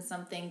sense, and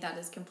something that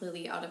is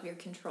completely out of your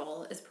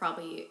control is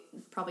probably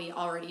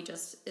already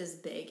just as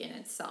big in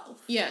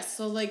itself. Yes.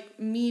 So,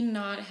 like, me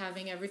not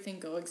having everything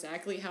go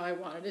exactly how I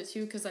wanted it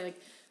to, because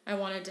I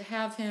wanted to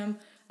have him,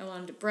 I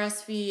wanted to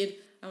breastfeed,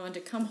 I wanted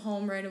to come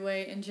home right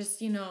away and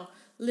just,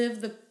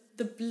 live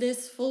the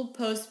blissful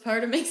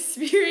postpartum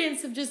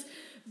experience of just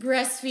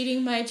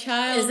breastfeeding my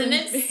child. Isn't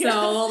it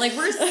so, like,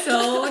 we're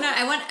so,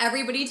 I want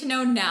everybody to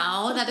know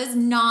now that is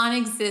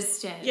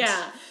non-existent.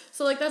 Yeah.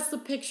 So, like, that's the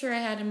picture I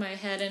had in my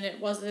head, and it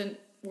wasn't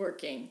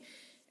working.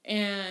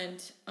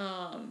 And,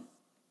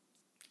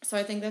 so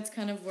I think that's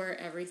kind of where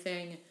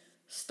everything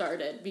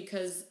started,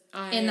 because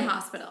in the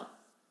hospital.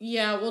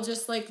 Yeah, well,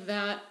 just, like,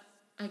 that,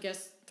 I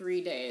guess,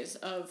 3 days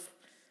of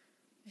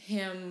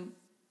him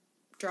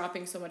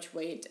dropping so much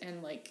weight,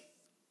 and, like,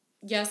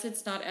 yes,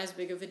 it's not as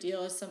big of a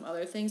deal as some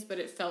other things, but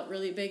it felt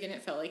really big, and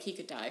it felt like he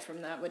could die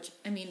from that, which,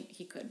 I mean,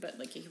 he could, but,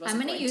 like, he wasn't going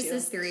to. I'm going to use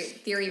this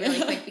theory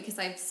really quick, because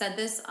I've said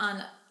this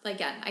on,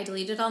 again, I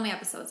deleted all my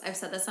episodes. I've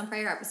said this on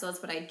prior episodes,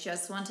 but I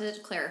just wanted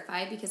to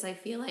clarify, because I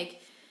feel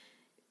like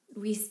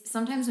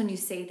sometimes when you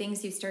say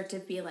things, you start to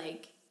be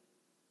like,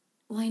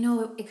 well, I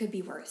know it could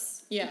be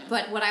worse. Yeah.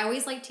 But what I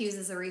always like to use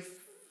as a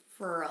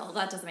referral,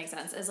 that doesn't make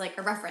sense, is like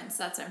a reference,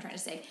 that's what I'm trying to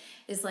say,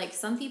 is like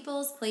some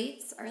people's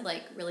plates are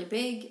like really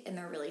big and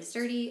they're really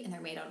sturdy and they're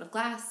made out of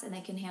glass and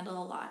they can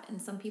handle a lot,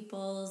 and some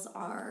people's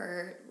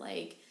are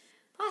like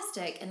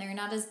plastic and they're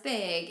not as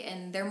big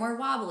and they're more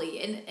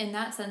wobbly, and in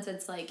that sense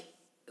it's like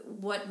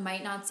what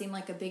might not seem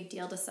like a big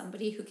deal to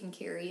somebody who can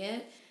carry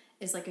it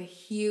is like a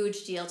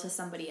huge deal to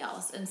somebody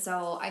else. And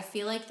so I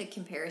feel like the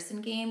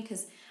comparison game,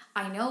 because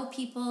I know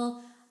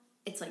people,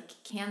 it's like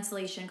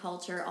cancellation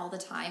culture all the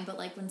time, but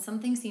like when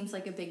something seems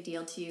like a big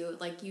deal to you,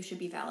 like you should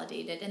be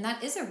validated, and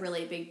that is a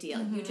really big deal.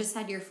 Mm-hmm. You just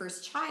had your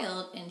first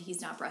child and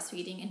he's not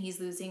breastfeeding and he's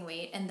losing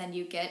weight, and then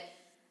you get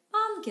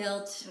mom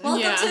guilt.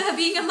 Welcome to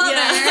being a mother.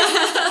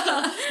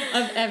 Yeah.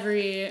 Of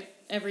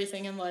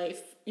everything in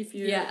life. If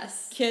your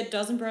kid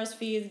doesn't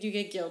breastfeed, you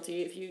get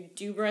guilty. If you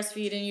do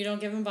breastfeed and you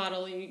don't give him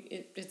bottle,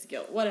 it's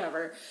guilt.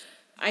 Whatever.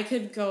 I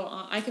could go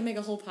on. I could make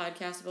a whole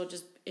podcast about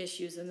just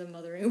issues in the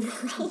mothering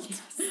world.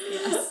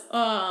 Yes.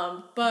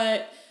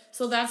 But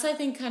so that's, I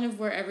think, kind of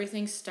where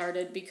everything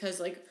started,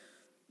 because like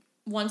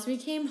once we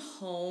came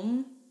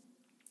home,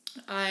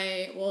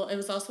 it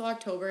was also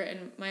October,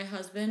 and my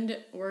husband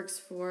works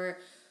for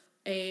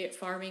a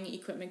farming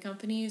equipment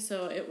company,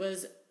 so it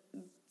was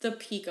the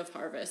peak of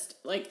harvest.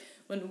 Like,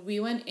 when we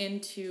went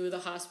into the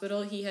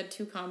hospital, he had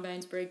 2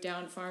 combines break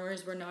down.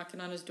 Farmers were knocking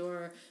on his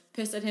door,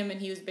 pissed at him,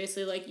 and he was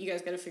basically like, you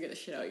guys got to figure this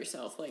shit out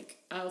yourself. Like,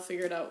 I'll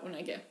figure it out when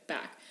I get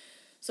back.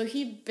 So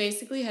he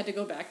basically had to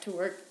go back to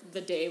work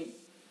the day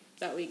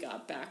that we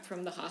got back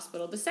from the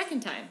hospital the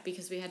second time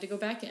because we had to go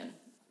back in.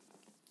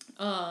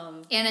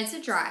 And it's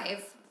a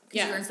drive.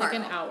 Yeah, it's like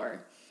an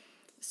hour.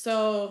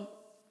 So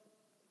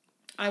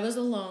I was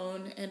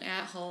alone and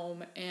at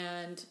home,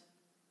 and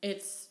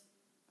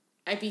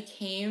I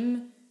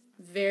became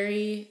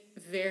very,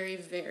 very,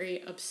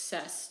 very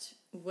obsessed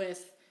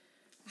with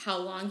how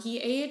long he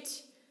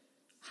ate,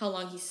 how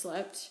long he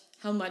slept,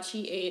 how much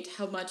he ate,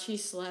 how much he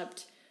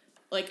slept.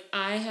 Like,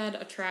 I had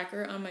a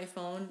tracker on my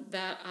phone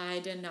that I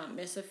did not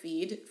miss a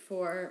feed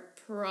for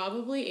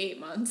probably 8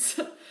 months.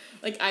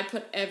 Like, I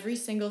put every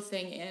single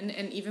thing in,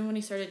 and even when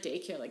he started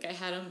daycare, like, I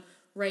had him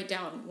write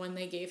down when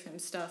they gave him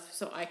stuff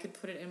so I could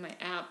put it in my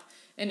app.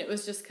 And it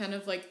was just kind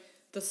of like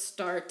the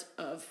start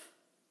of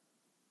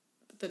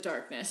the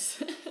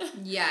darkness.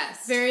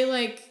 Yes. Very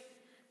like...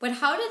 But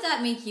how did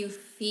that make you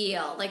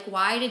feel? Like,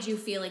 why did you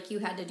feel like you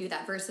had to do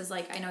that versus,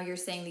 like, I know you're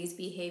saying these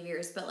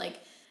behaviors, but, like,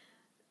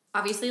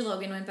 obviously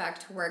Logan went back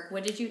to work.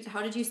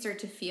 How did you start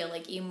to feel,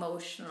 like,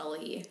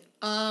 emotionally?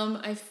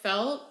 I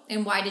felt...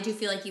 And why did you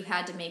feel like you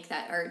had to make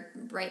that or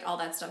write all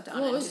that stuff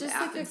down and do the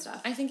app and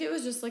stuff? I think it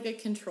was just, like, a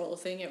control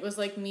thing. It was,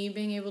 like, me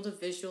being able to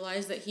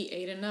visualize that he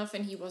ate enough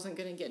and he wasn't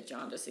going to get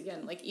jaundice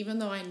again. Like, even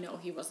though I know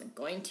he wasn't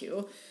going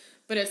to.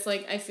 But it's,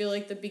 like, I feel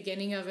like the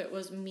beginning of it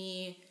was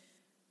me...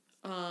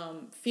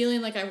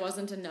 feeling like I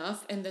wasn't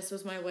enough, and this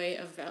was my way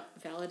of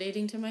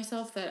validating to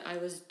myself that I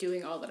was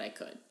doing all that I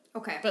could.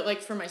 Okay. But,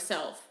 like, for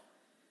myself.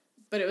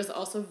 But it was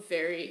also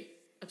very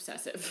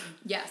obsessive.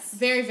 Yes.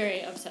 Very,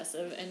 very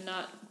obsessive, and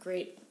not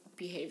great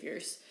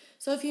behaviors.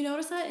 So if you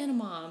notice that in a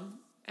mom,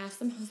 ask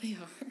them how they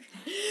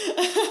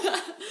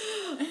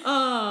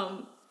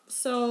are.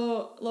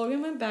 So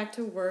Logan went back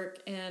to work,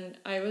 and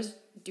I was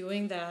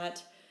doing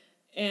that,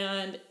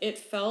 and it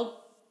felt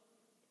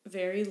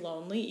very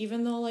lonely,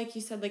 even though, like you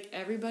said, like,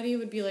 everybody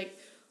would be like,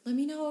 let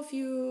me know if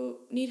you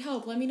need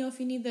help, let me know if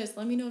you need this,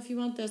 let me know if you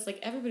want this. Like,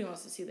 everybody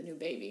wants to see the new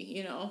baby,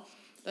 you know?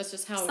 That's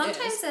just how it is.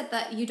 Sometimes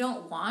that you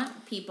don't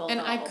want people, and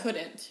though. I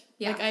couldn't.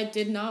 Yeah. Like, I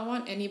did not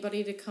want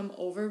anybody to come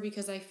over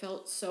because I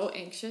felt so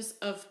anxious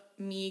of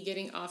me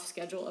getting off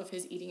schedule of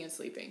his eating and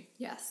sleeping.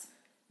 Yes.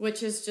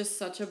 Which is just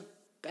such a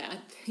bad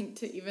thing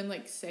to even,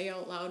 like, say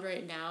out loud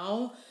right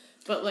now.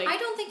 But, like... I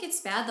don't think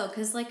it's bad, though,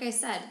 because, like I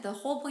said, the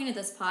whole point of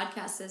this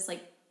podcast is,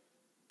 like,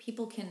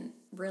 people can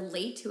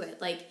relate to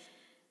it. Like,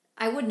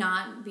 I would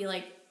not be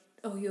like,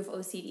 oh, you have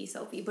OCD,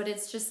 Sophie. But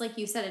it's just like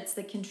you said, it's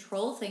the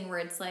control thing where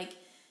it's like,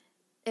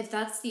 if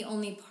that's the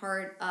only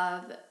part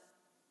of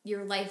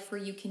your life where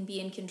you can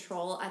be in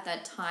control at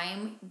that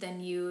time,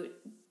 then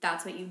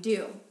that's what you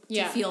do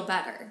to feel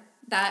better.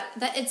 That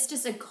it's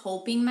just a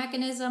coping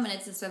mechanism, and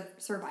it's just a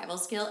survival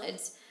skill.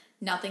 It's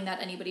nothing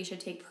that anybody should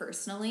take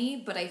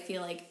personally, but I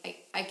feel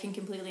like I can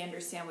completely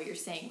understand what you're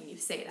saying when you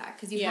say that,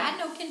 because you had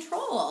no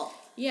control.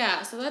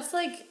 Yeah, so that's,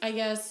 like, I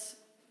guess,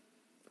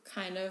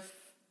 kind of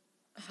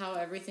how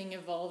everything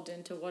evolved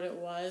into what it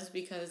was,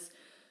 because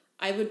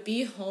I would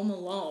be home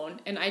alone,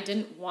 and I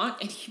didn't want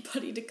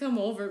anybody to come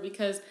over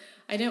because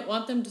I didn't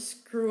want them to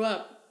screw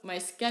up my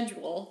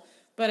schedule,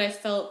 but I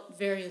felt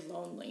very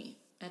lonely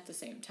at the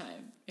same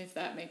time, if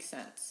that makes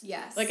sense.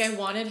 Yes. Like, I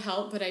wanted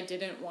help, but I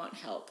didn't want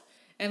help.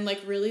 And,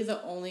 like, really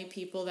the only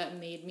people that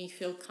made me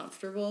feel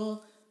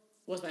comfortable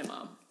was my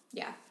mom.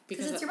 Yeah,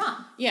 because it's your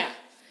mom. Yeah.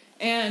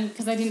 And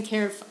because I didn't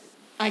care if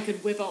I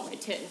could whip out my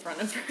tit in front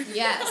of her.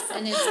 Yes,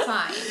 and it's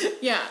fine.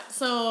 Yeah,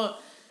 so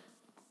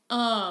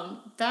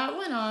that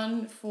went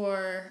on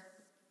for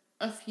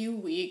a few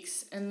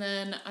weeks, and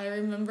then I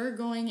remember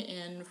going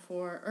in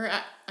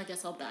I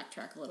guess I'll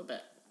backtrack a little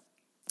bit.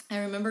 I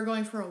remember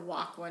going for a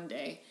walk one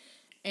day,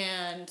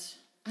 and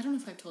I don't know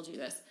if I've told you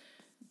this,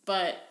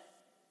 but,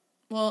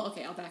 well,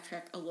 okay, I'll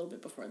backtrack a little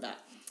bit before that.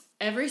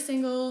 Every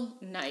single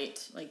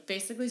night, like,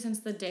 basically since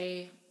the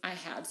day I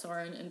had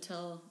Soren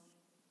until...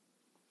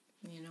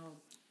 You know,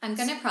 I'm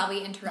going to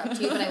probably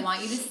interrupt you, but I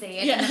want you to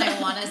say it, and then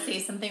I want to say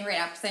something right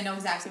after, because I know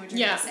exactly what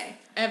you're going to say.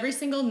 Every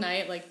single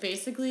night, like,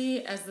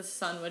 basically, as the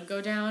sun would go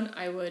down,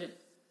 I would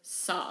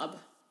sob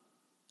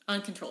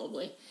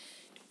uncontrollably.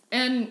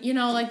 And, you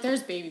know, like,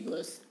 there's baby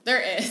blues.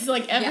 There is.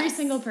 Like, every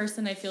single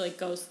person, I feel like,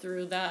 goes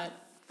through that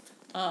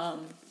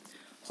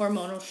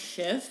hormonal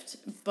shift,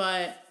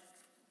 but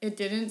it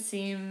didn't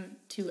seem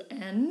to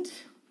end.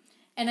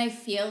 And I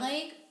feel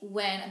like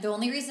the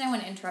only reason I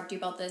want to interrupt you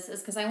about this is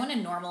because I want to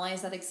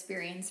normalize that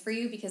experience for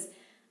you, because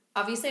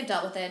obviously I've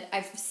dealt with it.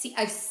 I've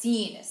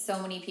seen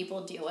so many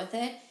people deal with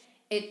it,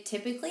 it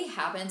typically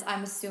happens.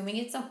 I'm assuming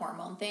it's a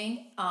hormone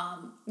thing.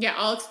 Yeah,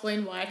 I'll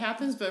explain why it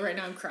happens, but right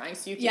now I'm crying,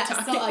 so you keep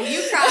talking. So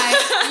you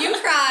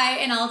cry,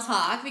 and I'll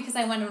talk because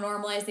I want to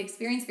normalize the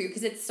experience for you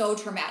because it's so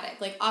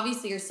traumatic. Like,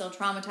 obviously, you're still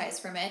traumatized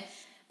from it,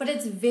 but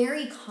it's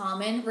very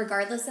common,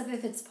 regardless of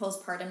if it's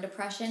postpartum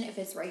depression, if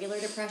it's regular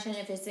depression,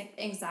 if it's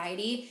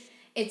anxiety.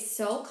 It's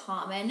so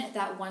common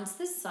that once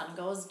the sun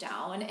goes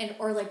down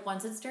or like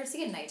once it starts to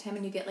get nighttime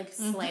and you get like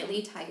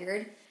slightly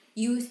tired,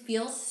 you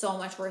feel so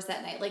much worse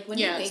that night. Like when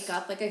you wake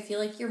up, like I feel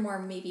like you're more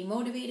maybe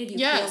motivated. You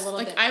feel a little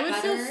bit better. I would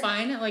feel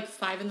fine at like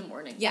 5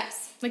 a.m.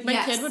 Yes. Like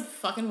my kid would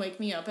fucking wake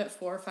me up at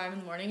 4 or 5 in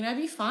the morning and I'd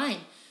be fine.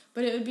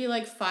 But it would be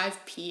like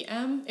 5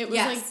 p.m. It was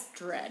like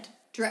dread.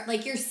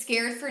 Like you're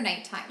scared for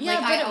nighttime. Yeah,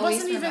 like, but I it always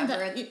wasn't even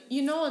remember. that.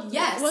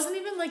 It wasn't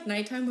even like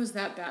nighttime was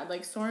that bad.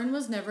 Like Soren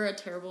was never a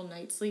terrible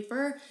night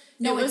sleeper.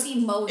 No, it's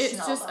emotional.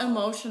 It's just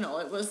emotional.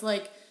 It was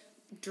like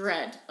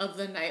dread of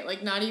the night.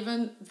 Like not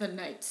even the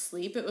night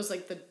sleep. It was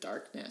like the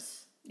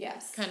darkness.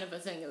 Yes. Kind of a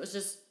thing. It was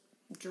just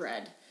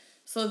dread.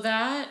 So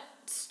that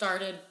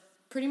started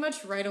pretty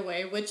much right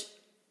away, which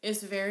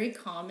is very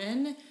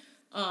common.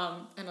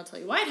 And I'll tell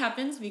you why it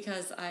happens,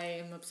 because I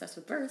am obsessed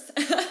with birth.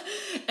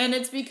 And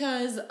it's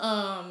because,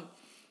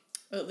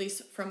 at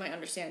least from my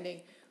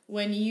understanding,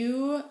 when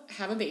you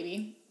have a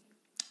baby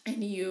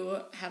and you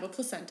have a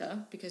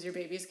placenta, because your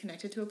baby is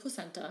connected to a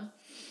placenta,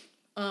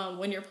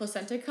 when your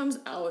placenta comes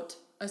out,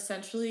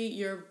 essentially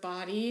your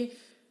body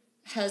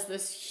has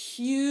this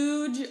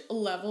huge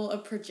level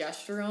of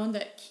progesterone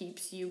that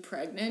keeps you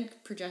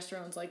pregnant.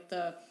 Progesterone's like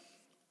the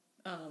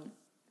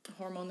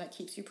hormone that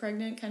keeps you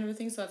pregnant kind of a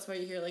thing. So that's why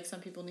you hear like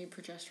some people need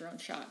progesterone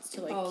shots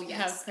to like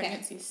have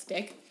pregnancy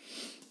stick.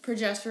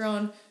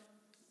 Progesterone,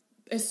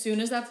 as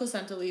soon as that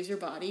placenta leaves your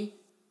body,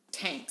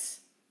 tanks.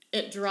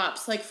 It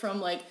drops like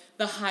from like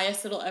the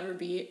highest it'll ever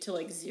be to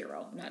like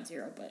 0. Not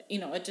 0, but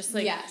it just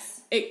like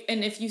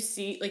and if you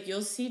see like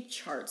you'll see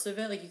charts of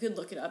it, like you could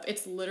look it up.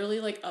 It's literally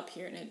like up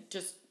here and it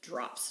just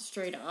drops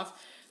straight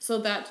off. So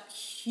that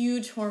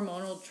huge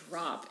hormonal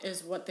drop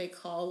is what they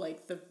call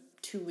like the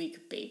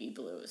 2-week baby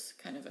blues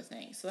kind of a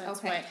thing. So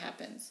that's why it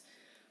happens.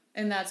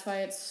 And that's why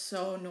it's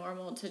so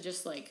normal to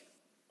just like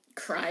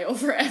cry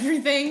over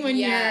everything when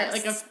you're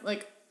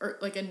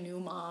like a new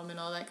mom and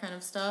all that kind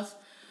of stuff.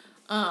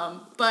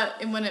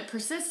 But when it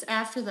persists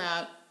after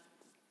that,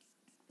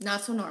 not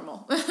so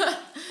normal.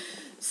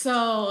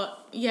 So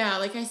yeah,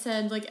 like I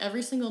said, like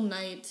every single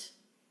night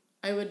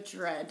I would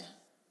dread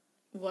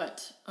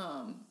what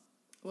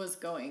was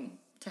going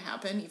to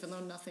happen, even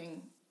though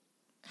nothing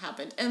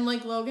happened. And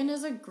like Logan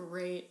is a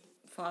great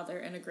father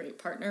and a great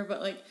partner,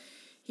 but like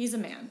he's a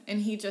man and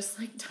he just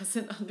like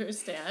doesn't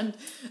understand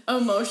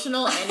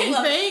emotional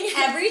anything.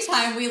 Every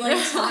time we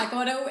like talk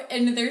about it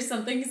and there's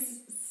something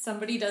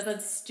somebody does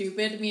that's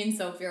stupid, me and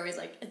Sophie are always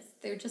like,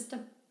 they're just a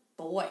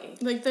boy.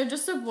 Like they're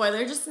just a boy.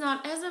 They're just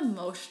not as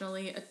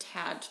emotionally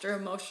attached or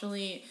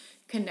emotionally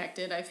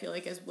connected, I feel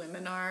like, as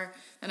women are.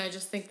 And I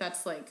just think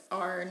that's like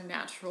our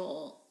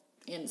natural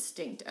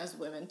instinct as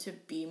women to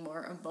be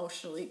more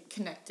emotionally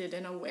connected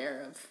and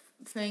aware of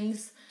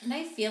things. And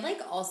I feel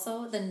like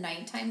also the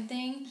nighttime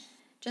thing,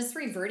 just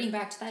reverting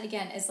back to that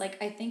again, is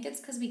like I think it's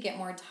because we get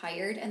more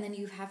tired and then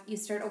you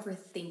start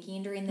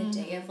overthinking during the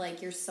day of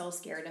like you're so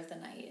scared of the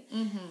night.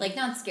 Like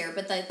not scared,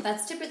 but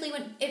that's typically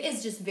when it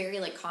is just very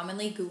like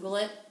commonly, Google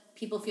it,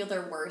 people feel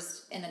their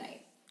worst in the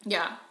night.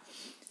 Yeah.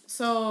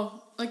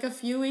 So like a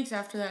few weeks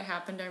after that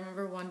happened, I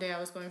remember one day I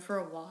was going for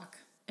a walk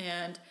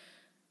and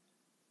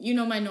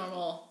my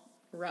normal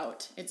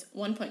route. It's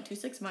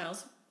 1.26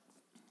 miles.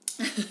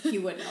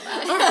 You would know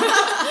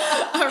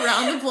that.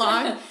 Around the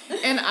block.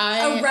 And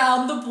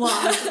around the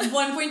block.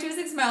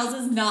 1.26 miles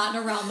is not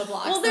an around the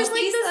block. Well, there's like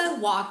this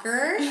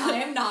walker.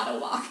 I am not a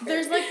walker.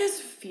 There's like this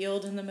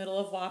field in the middle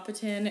of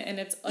Wahpeton and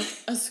it's like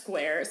a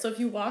square. So if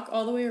you walk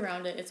all the way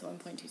around it, it's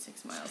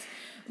 1.26 miles.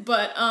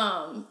 But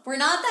we're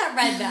not that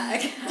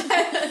redneck.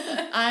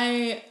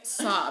 I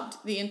sobbed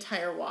the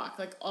entire walk,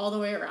 like all the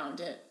way around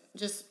it.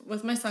 Just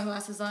with my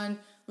sunglasses on,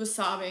 was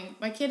sobbing.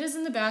 My kid is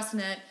in the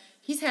bassinet.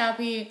 He's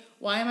happy.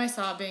 Why am I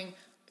sobbing?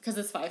 Because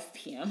it's 5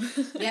 p.m.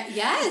 Yeah,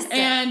 yes.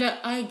 And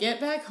I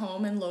get back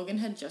home, and Logan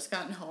had just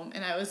gotten home,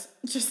 and I was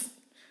just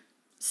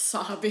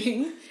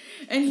sobbing.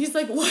 And he's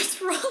like,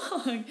 what's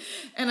wrong?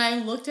 And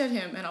I looked at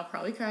him, and I'll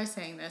probably cry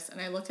saying this,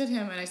 and I looked at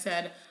him, and I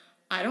said,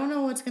 I don't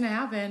know what's going to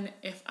happen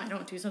if I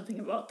don't do something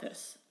about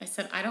this. I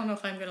said, I don't know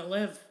if I'm going to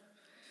live.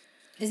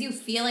 Because you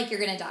feel like you're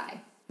going to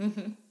die.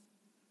 Mm-hmm.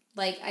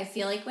 Like, I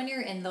feel like when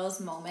you're in those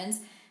moments,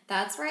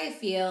 that's where I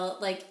feel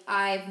like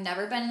I've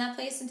never been in that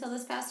place until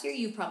this past year.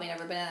 You've probably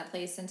never been in that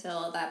place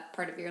until that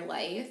part of your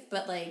life.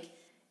 But, like,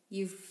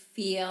 you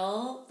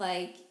feel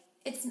like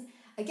it's,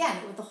 again,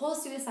 with the whole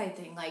suicide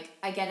thing, like,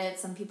 I get it.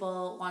 Some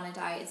people want to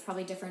die. It's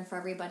probably different for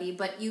everybody.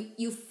 But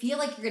you feel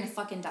like you're going to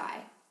fucking die.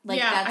 Like,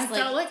 yeah, I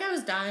felt like I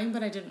was dying,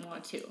 but I didn't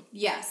want to.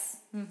 Yes.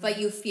 Mm-hmm. But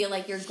you feel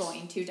like you're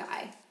going to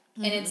die.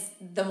 Mm-hmm. And it's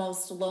the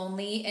most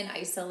lonely and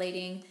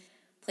isolating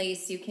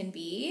place you can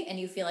be, and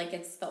you feel like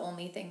it's the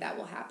only thing that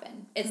will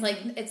happen. It's like,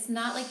 it's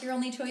not like your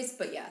only choice,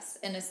 but yes,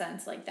 in a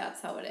sense, like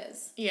that's how it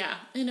is. Yeah.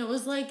 And it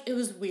was like, it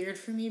was weird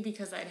for me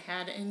because I'd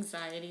had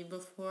anxiety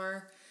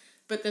before,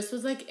 but this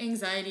was like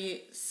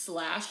anxiety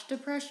 /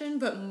 depression,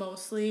 but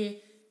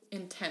mostly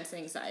intense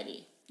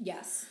anxiety.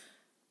 Yes.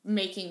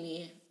 Making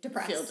me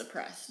depressed. Feel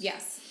depressed.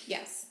 Yes.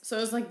 Yes. So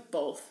it was like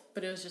both,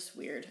 but it was just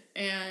weird.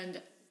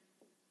 And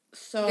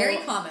so. Very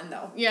common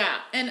though. Yeah.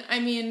 And I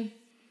mean,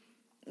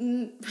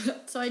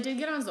 so I did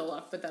get on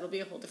Zoloft, but that'll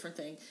be a whole different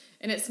thing.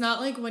 And it's not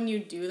like when you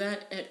do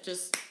that, it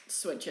just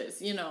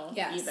switches,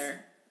 either.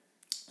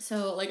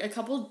 So like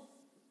probably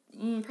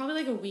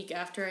like a week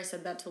after I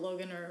said that to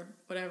Logan or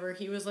whatever,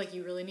 he was like,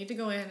 you really need to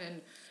go in.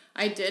 And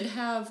I did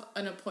have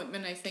an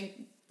appointment, I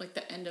think like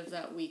the end of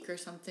that week or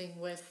something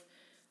with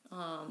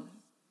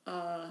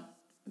a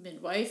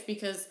midwife,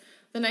 because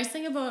the nice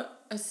thing about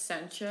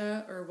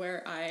Essentia, or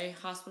where I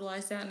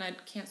hospitalized at, and I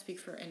can't speak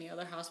for any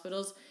other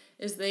hospitals,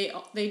 is they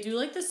do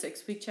like the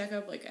 6-week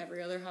checkup like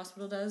every other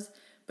hospital does,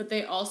 but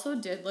they also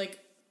did like,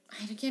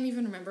 I can't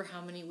even remember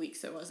how many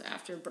weeks it was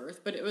after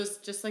birth, but it was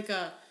just like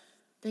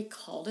they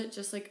called it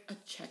just like a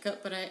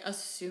checkup, but I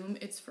assume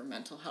it's for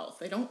mental health.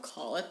 They don't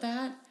call it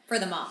that. For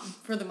the mom.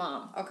 For the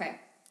mom. Okay.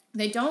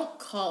 They don't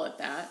call it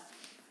that,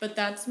 but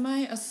that's my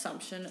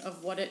assumption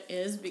of what it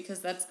is,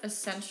 because that's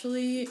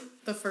essentially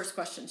the first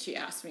question she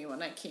asked me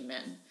when I came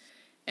in.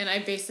 And I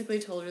basically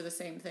told her the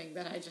same thing,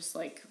 that I just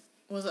like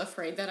was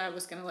afraid that I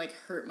was going to like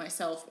hurt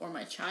myself or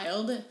my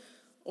child,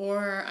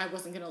 or I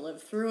wasn't going to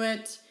live through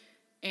it,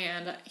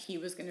 and he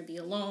was going to be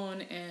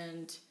alone.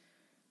 And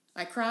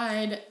I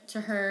cried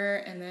to her,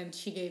 and then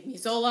she gave me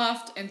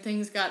Zoloft, and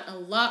things got a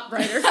lot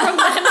brighter from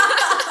then.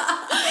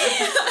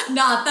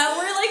 Not that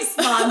we're like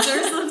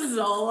sponsors of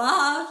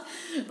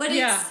Zoloft, but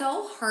it's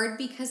so hard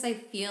because I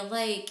feel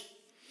like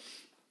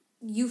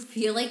you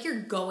feel like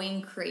you're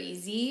going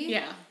crazy.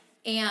 Yeah.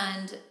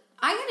 And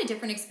I had a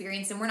different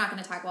experience, and we're not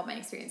going to talk about my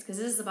experience because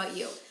this is about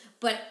you.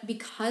 But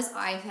because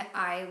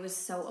I was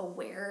so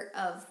aware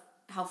of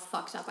how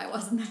fucked up I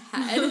was in the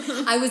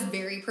head, I was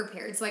very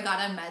prepared. So I got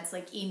on meds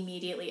like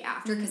immediately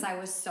after, because I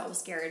was so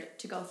scared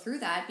to go through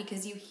that,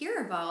 because you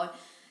hear about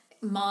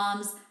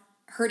moms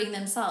hurting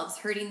themselves,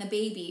 hurting the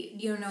baby,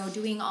 doing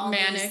all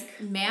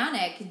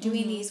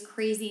doing these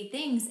crazy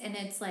things. And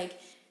it's like,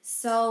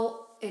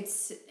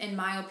 it's, in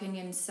my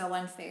opinion, so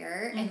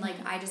unfair. And like,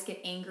 I just get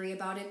angry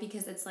about it,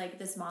 because it's like,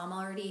 this mom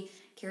already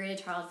carried a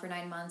child for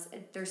 9 months.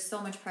 There's so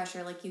much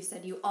pressure. Like you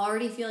said, you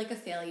already feel like a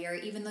failure,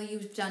 even though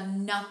you've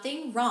done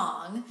nothing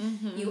wrong.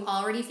 You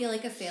already feel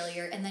like a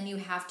failure. And then you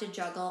have to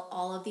juggle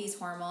all of these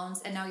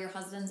hormones. And now your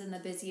husband's in the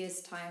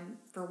busiest time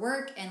for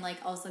work. And like,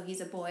 also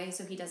he's a boy,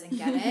 so he doesn't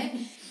get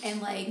it.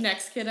 And like,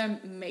 next kid, I'm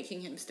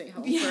making him stay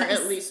home for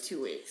at least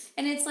 2 weeks.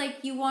 And it's like,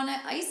 you want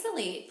to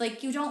isolate.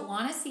 Like, you don't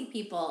want to see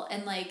people.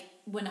 And like,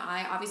 when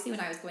I was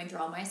going through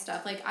all my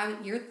stuff, like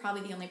you're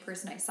probably the only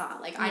person I saw.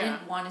 Like, I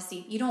didn't want to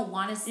see, you don't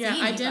want to see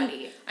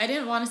anybody. I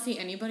didn't want to see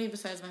anybody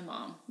besides my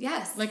mom.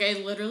 Yes. Like,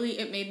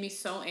 it made me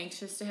so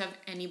anxious to have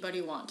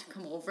anybody want to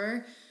come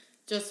over,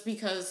 just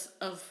because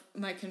of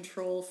my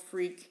control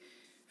freak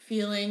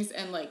feelings.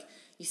 And like,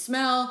 you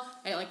smell,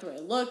 I didn't like the way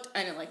I looked,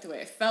 I didn't like the way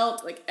I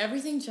felt, like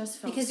everything just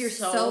felt because you're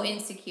so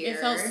insecure. It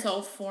felt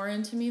so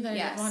foreign to me that I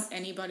didn't want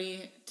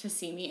anybody to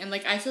see me. And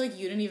like, I feel like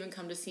you didn't even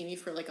come to see me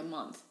for like a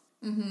month.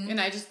 And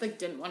I just like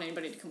didn't want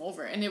anybody to come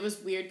over. And it was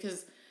weird,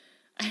 because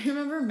I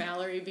remember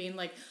Mallory being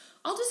like,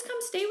 I'll just come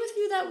stay with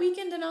you that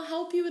weekend and I'll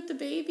help you with the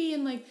baby.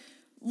 And like,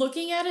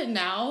 looking at it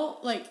now,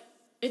 like,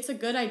 it's a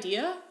good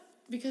idea,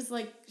 because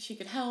like she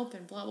could help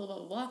and blah blah blah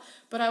blah blah.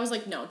 But I was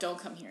like, no, don't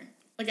come here.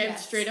 Like, I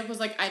straight up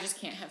was like, I just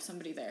can't have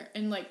somebody there.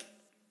 And like,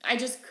 I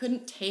just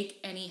couldn't take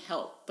any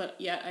help,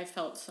 but yet I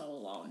felt so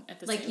alone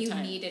at the same time. Like, you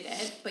needed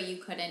it, but you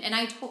couldn't. And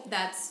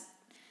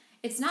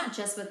it's not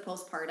just with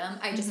postpartum.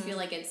 I just feel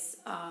like it's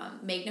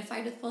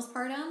magnified with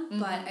postpartum,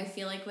 but I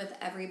feel like with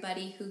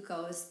everybody who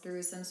goes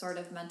through some sort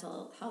of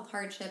mental health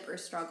hardship or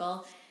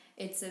struggle,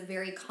 it's a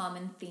very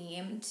common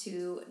theme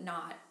to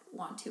not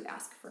want to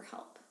ask for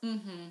help.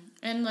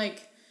 And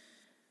like,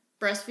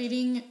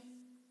 breastfeeding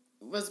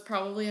was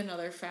probably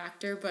another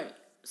factor, but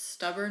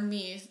stubborn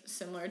me,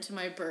 similar to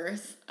my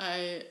birth,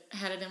 I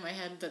had it in my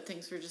head that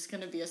things were just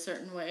going to be a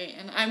certain way.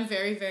 And I'm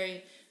very,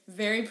 very,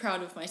 very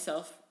proud of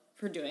myself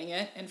for doing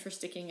it and for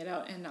sticking it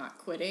out and not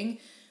quitting.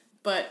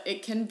 But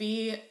it can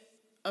be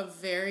a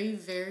very,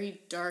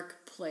 very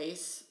dark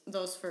place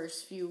those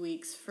first few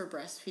weeks for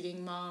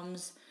breastfeeding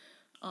moms.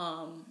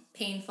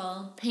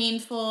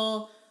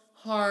 Painful,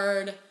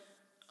 hard.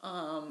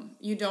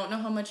 You don't know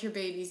how much your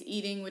baby's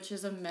eating, which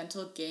is a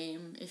mental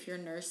game if you're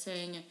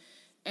nursing.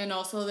 And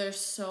also there's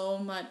so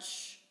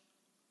much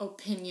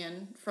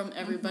opinion from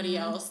everybody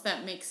else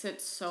that makes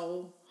it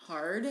so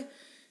hard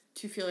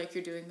to feel like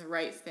you're doing the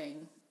right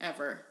thing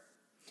ever.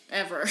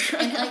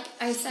 And like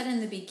I said in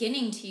the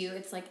beginning to you,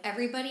 it's like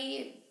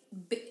everybody,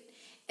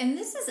 and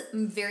this is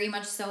very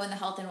much so in the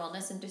health and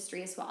wellness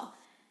industry as well.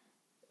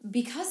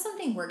 Because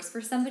something works for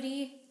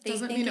somebody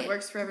doesn't mean it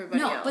works for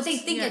everybody else. No, but they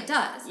think it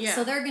does. Yeah.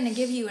 So they're going to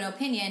give you an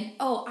opinion.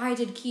 Oh, I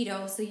did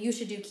keto, so you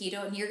should do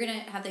keto, and you're going to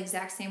have the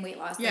exact same weight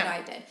loss that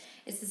I did.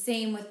 It's the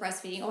same with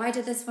breastfeeding. Oh, I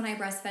did this when I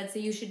breastfed, so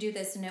you should do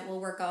this, and it will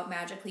work out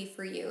magically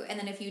for you. And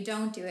then if you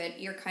don't do it,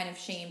 you're kind of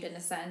shamed in a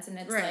sense, and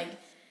it's like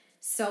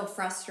so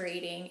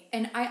frustrating.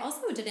 And I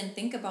also didn't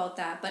think about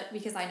that, but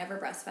because I never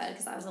breastfed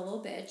because I was a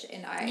little bitch,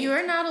 and you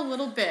are not a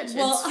little bitch.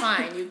 Well, it's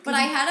fine. But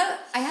I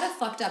had a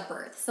fucked up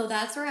birth, so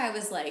that's where I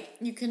was like,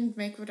 you can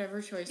make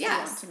whatever choice you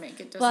want to make.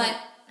 It doesn't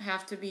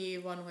have to be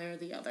one way or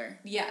the other.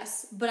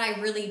 Yes, but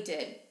I really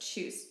did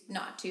choose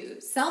not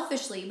to,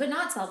 selfishly, but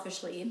not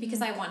selfishly,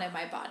 because I wanted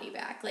my body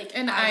back. Like,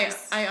 and I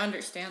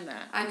understand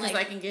that because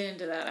I can get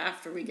into that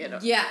after we get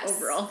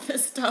over all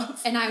this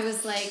stuff. And I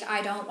was like,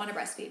 I don't want to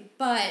breastfeed,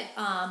 but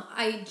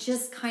I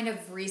just kind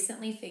of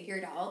recently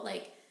figured out,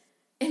 like,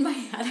 in my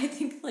head, I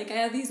think, like, I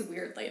have these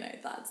weird late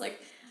night thoughts. Like,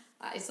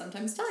 I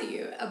sometimes tell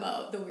you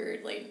about the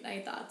weird late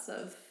night thoughts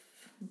of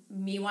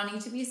me wanting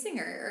to be a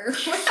singer or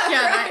whatever.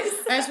 Yeah,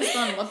 I was just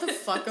going, what the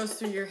fuck goes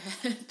through your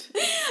head?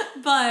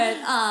 But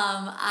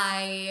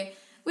I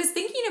was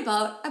thinking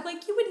about, I'm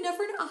like, you would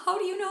never know. How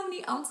do you know how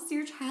many ounces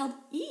your child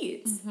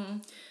eats? Mm-hmm.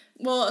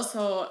 Well,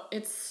 so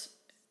it's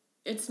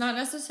not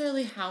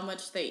necessarily how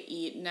much they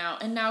eat now.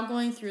 And now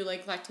going through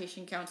like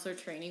lactation counselor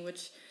training,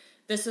 which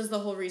this is the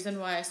whole reason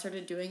why I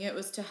started doing it,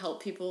 was to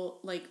help people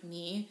like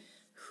me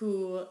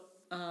who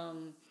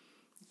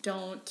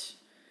don't...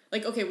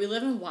 Like, okay, we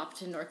live in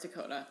Wapton, North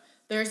Dakota.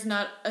 There's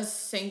not a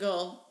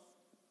single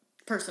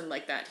person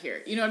like that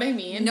here. You know what I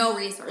mean? No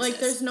resources.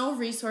 Like, there's no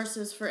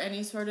resources for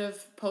any sort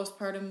of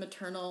postpartum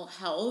maternal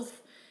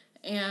health.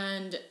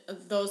 And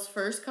those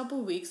first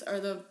couple weeks are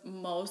the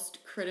most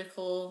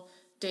critical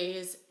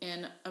days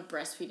in a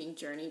breastfeeding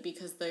journey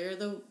because they're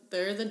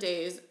the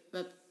days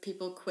that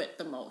people quit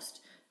the most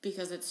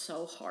because it's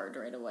so hard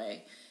right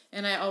away.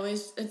 And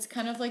it's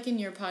kind of like in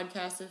your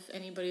podcast, if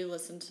anybody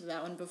listened to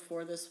that one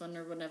before this one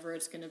or whenever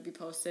it's going to be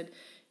posted,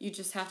 you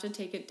just have to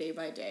take it day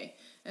by day.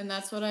 And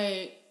that's what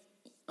I,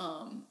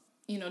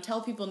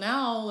 tell people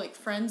now, like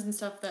friends and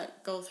stuff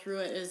that go through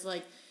it, is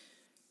like,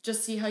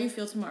 just see how you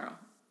feel tomorrow.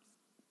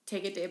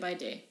 Take it day by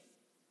day.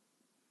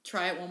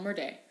 Try it one more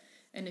day.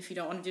 And if you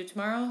don't want to do it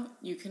tomorrow,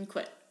 you can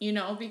quit,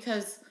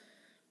 because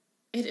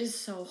it is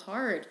so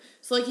hard.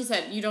 So like you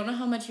said, you don't know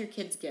how much your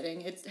kid's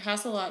getting. It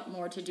has a lot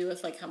more to do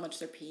with like how much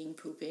they're peeing,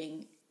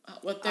 pooping,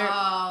 the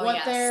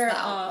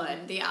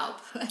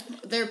output.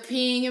 They're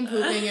peeing and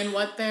pooping and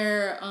what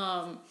their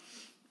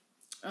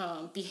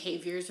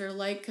behaviors are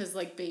like, because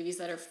like babies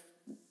that are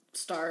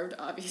starved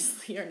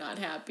obviously are not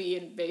happy,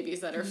 and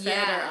babies that are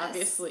fed are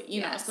obviously,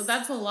 know. So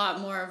that's a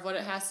lot more of what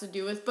it has to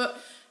do with. But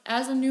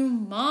as a new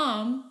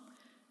mom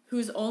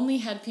who's only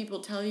had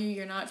people tell you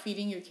you're not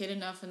feeding your kid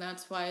enough and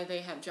that's why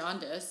they have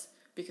jaundice,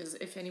 because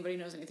if anybody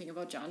knows anything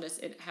about jaundice,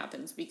 it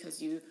happens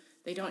because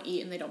they don't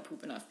eat and they don't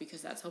poop enough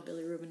because that's how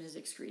bilirubin is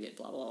excreted,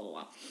 blah, blah, blah,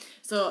 blah.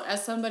 So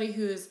as somebody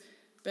who's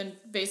been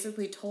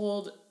basically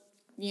told,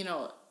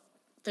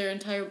 their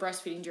entire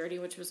breastfeeding journey,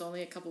 which was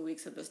only a couple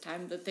weeks at this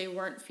time, that they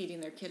weren't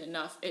feeding their kid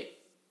enough, it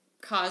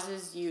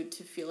causes you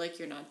to feel like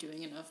you're not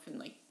doing enough and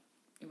like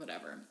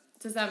whatever.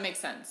 Does that make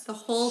sense? The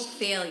whole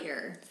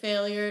failure.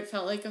 It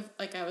felt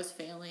like I was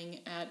failing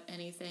at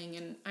anything.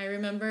 And I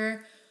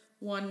remember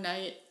one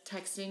night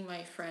texting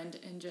my friend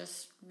and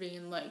just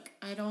being like,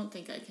 I don't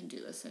think I can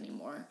do this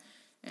anymore.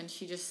 And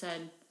she just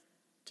said,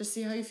 just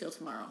see how you feel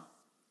tomorrow.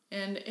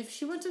 And if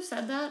she wouldn't have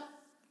said that,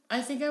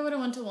 I think I would have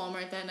went to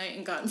Walmart that night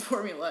and gotten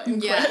formula and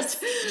quit. Yes.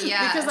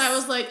 Because I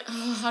was like,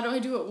 oh, how do I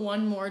do it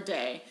one more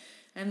day?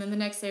 And then the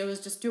next day it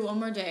was just do one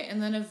more day.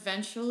 And then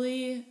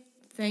eventually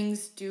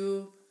things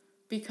do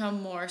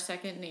become more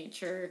second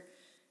nature,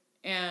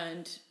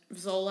 and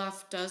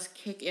Zoloft does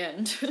kick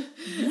in.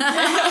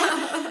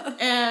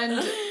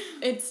 And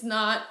it's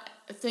not,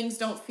 things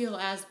don't feel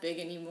as big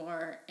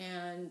anymore,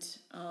 and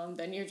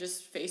then you're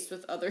just faced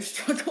with other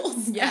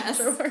struggles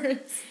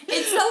afterwards.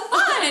 It's so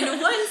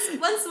fun.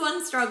 Once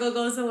one struggle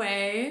goes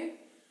away,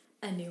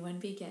 a new one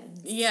begins.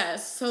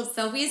 Yes. So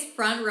Sophie's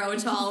front row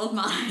to all of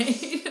mine.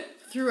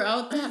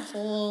 Throughout that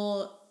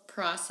whole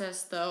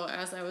process, though,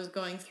 as I was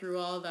going through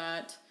all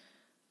that,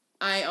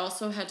 I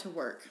also had to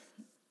work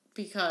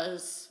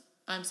because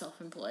I'm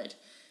self-employed.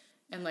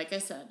 And like I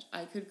said,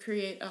 I could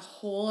create a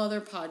whole other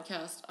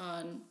podcast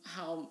on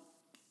how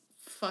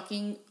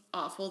fucking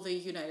awful the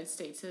United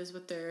States is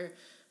with their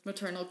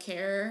maternal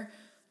care.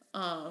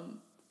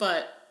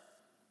 But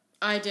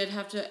I did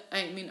have to,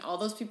 all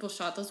those people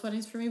shot those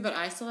weddings for me, but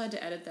I still had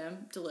to edit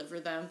them, deliver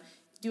them,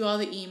 do all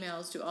the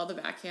emails, do all the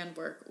backhand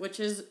work, which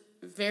is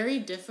very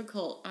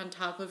difficult on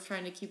top of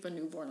trying to keep a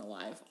newborn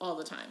alive all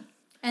the time.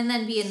 And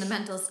then be in the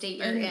mental state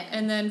you're in.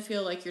 And then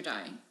feel like you're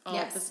dying all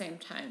at the same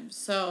time.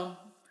 So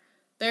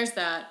there's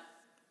that.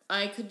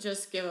 I could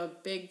just give a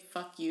big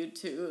fuck you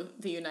to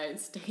the United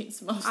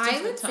States most of the time.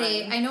 I would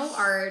say, I know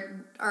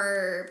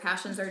our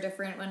passions are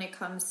different when it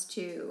comes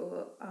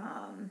to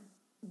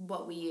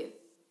what we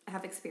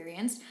have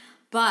experienced,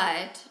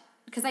 but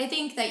because I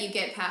think that you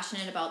get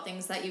passionate about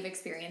things that you've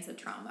experienced with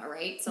trauma,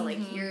 right? So, like,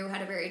 you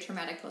had a very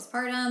traumatic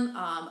postpartum.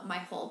 My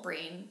whole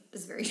brain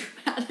is very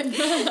traumatic.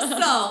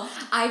 So,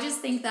 I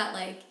just think that,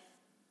 like,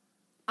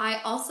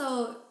 I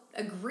also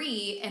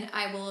agree, and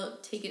I will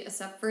take it a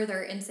step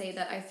further and say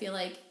that I feel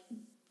like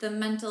the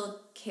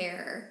mental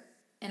care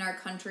in our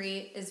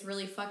country is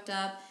really fucked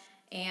up,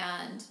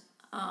 and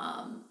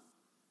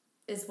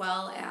as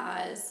well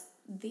as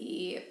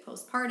the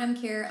postpartum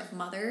care of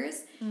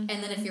mothers. And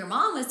then if your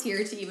mom was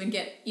here to even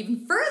get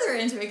even further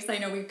into it, because I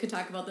know we could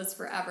talk about this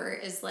forever,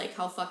 is like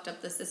how fucked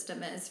up the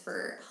system is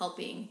for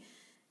helping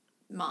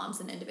moms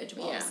and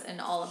individuals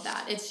and all of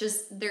that. It's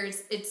just,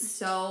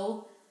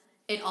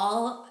 it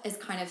all is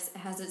kind of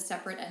has a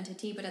separate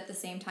entity, but at the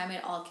same time,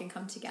 it all can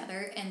come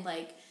together. And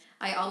like,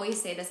 I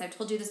always say this, I've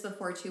told you this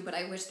before too, but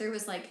I wish there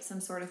was like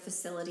some sort of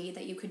facility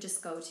that you could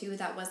just go to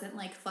that wasn't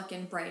like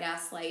fucking bright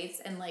ass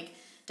lights and like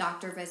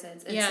doctor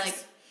visits. It's like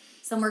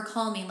somewhere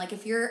calming. Like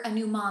if you're a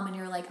new mom and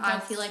you're like, I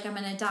feel like I'm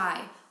gonna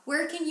die,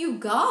 where can you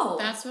go?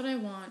 That's what I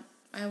want.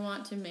 I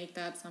want to make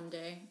that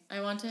someday.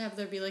 I want to have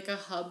there be like a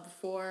hub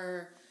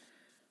for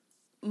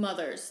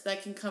mothers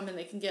that can come and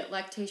they can get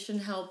lactation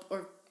help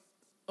or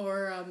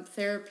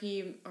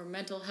therapy or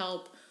mental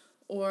help,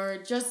 or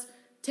just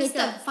take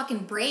a fucking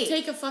break.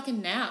 Take a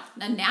fucking nap.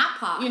 A nap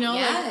pod. You know,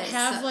 like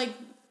have like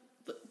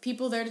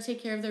people there to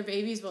take care of their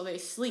babies while they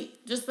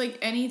sleep. Just like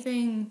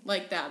anything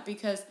like that,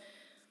 because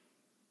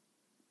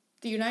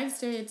the United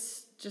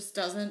States just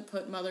doesn't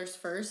put mothers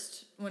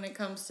first when it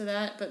comes to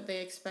that, but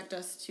they expect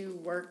us to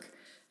work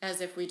as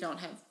if we don't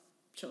have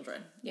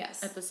children.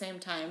 Yes. At the same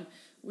time,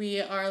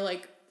 we are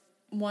like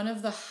one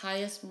of the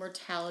highest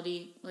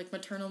mortality, like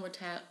maternal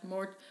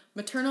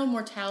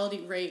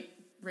mortality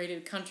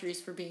rated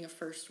countries for being a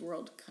first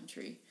world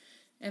country.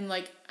 And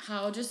like,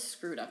 how just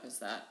screwed up is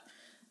that?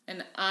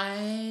 And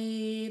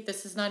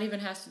this is not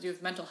even has to do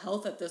with mental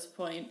health at this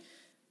point,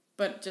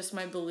 but just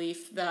my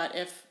belief that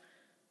if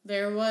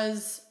there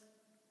was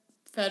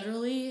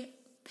federally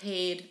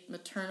paid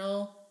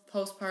maternal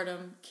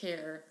postpartum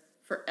care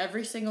for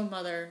every single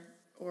mother,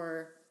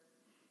 or,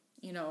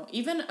 you know,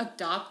 even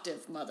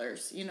adoptive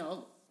mothers, you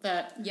know,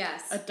 that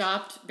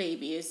adopt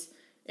babies,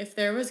 if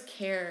there was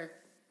care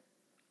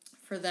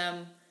for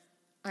them,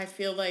 I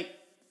feel like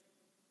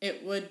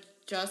it would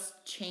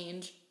just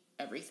change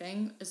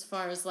everything as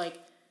far as like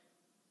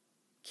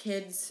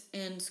kids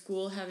in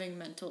school having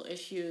mental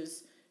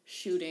issues,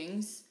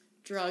 shootings,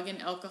 drug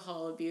and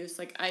alcohol abuse.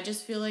 Like, I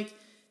just feel like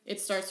it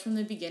starts from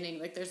the beginning.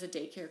 Like, there's a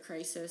daycare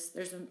crisis,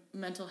 there's a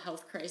mental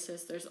health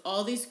crisis, there's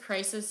all these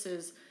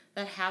crises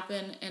that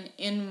happen, and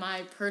in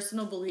my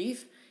personal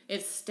belief,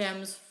 it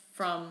stems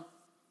from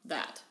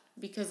that,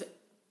 because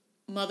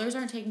mothers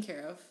aren't taken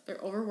care of, they're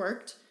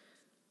overworked,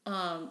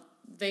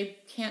 they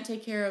can't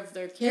take care of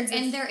their kids,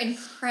 they're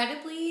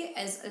incredibly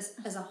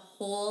as a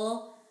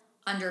whole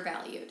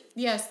undervalued.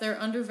 Yes,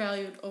 they're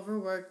undervalued,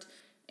 overworked,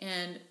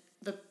 and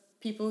the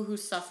people who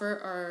suffer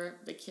are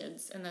the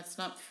kids, and that's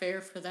not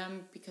fair for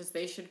them, because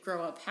they should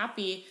grow up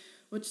happy,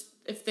 which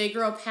if they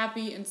grow up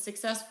happy and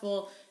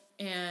successful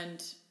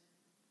and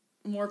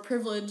more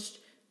privileged,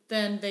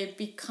 then they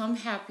become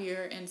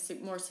happier and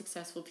more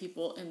successful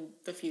people in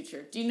the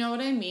future. Do you know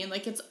what I mean?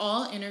 Like, it's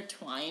all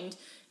intertwined,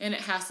 and it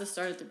has to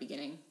start at the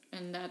beginning.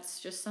 And that's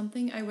just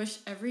something I wish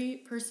every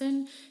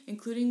person,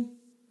 including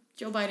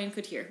Joe Biden,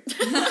 could hear. And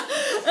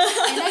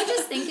I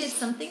just think it's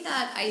something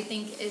that I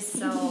think is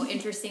so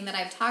interesting that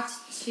I've talked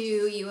to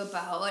you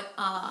about,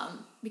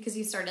 because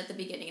you started at the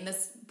beginning.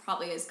 This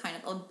probably is kind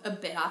of a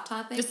bit off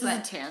topic. This is a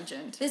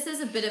tangent. This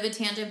is a bit of a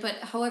tangent, but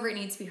however it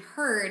needs to be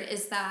heard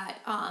is that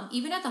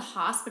even at the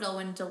hospital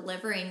when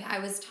delivering, I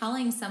was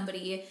telling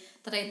somebody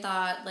that I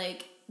thought,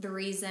 like, the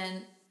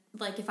reason,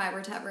 like, if I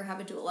were to ever have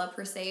a doula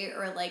per se,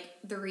 or like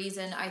the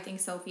reason I think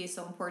Sophie is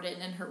so important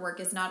in her work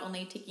is not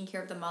only taking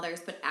care of the mothers,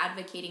 but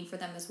advocating for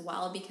them as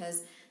well,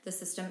 because the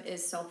system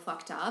is so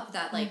fucked up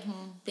that like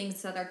things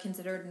that are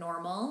considered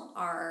normal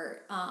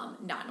are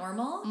not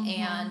normal,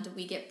 and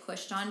we get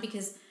pushed on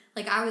because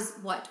like I was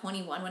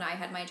 21 when I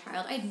had my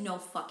child. I had no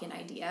fucking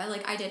idea.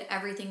 Like, I did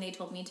everything they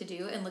told me to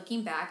do, and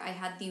looking back, I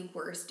had the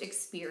worst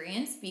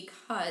experience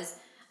because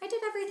I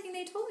did everything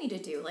they told me to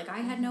do. Like, I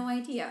had no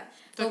idea.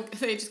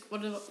 They just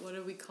what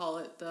do we call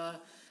it? The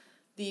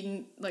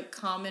like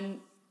common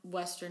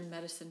Western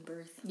medicine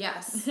birth.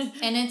 Yes.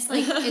 And it's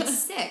like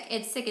it's sick.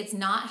 It's sick. It's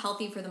not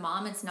healthy for the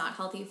mom. It's not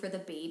healthy for the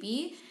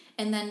baby.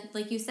 And then,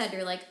 like you said,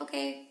 you're like,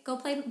 okay, go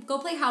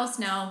play house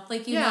now.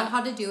 Like, you know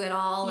how to do it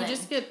all. You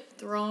just get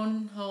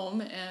thrown home,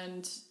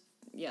 and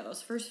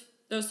those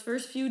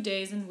first few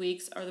days and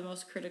weeks are the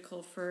most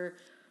critical for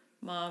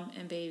mom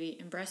and baby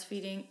and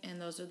breastfeeding,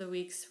 and those are the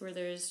weeks where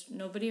there's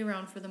nobody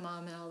around for the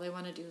mom, and all they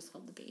want to do is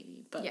hold the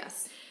baby. But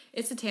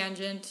it's a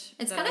tangent.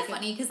 It's kind of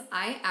funny because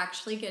I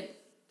actually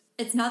get.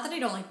 It's not that I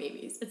don't like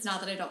babies. It's not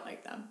that I don't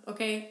like them.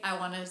 Okay, I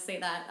want to say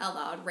that out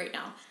loud right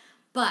now,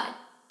 but.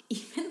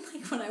 Even,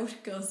 like, when I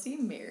would go see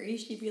Mary,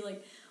 she'd be like,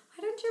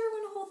 why don't you ever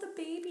want to hold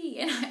the baby?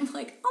 And I'm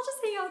like, I'll just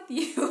hang out with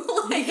you.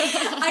 Like,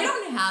 I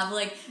don't have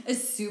like a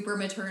super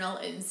maternal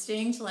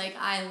instinct. Like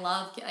I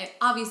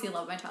obviously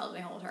love my child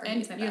with my whole heart.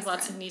 And you have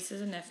lots of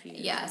nieces and nephews.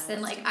 Yes,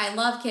 and like I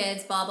love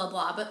kids, blah blah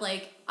blah. But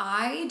like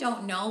I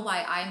don't know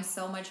why I'm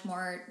so much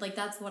more like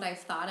that's what I've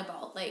thought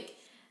about. Like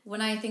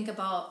when I think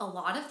about a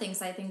lot of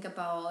things, I think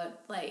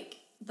about like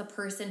the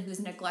person who's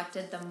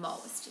neglected the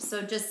most.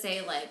 So just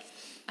say like,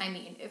 I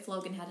mean, if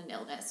Logan had an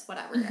illness,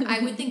 whatever, I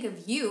would think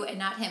of you and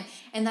not him.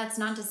 And that's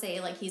not to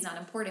say like he's not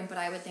important, but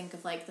I would think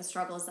of like the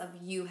struggles of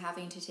you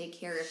having to take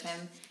care of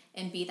him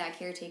and be that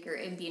caretaker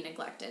and be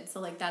neglected. So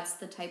like that's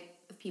the type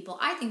of people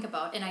I think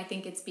about, and I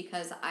think it's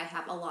because I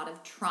have a lot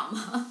of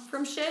trauma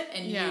from shit,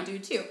 and you do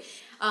too.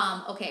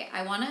 Okay,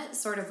 I want to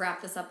sort of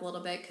wrap this up a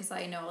little bit because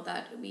I know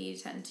that we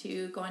tend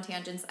to go on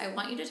tangents. I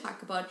want you to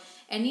talk about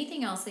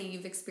anything else that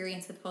you've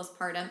experienced with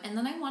postpartum, and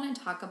then I want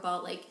to talk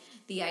about like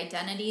the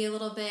identity a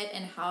little bit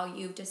and how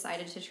you've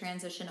decided to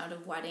transition out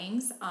of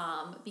weddings,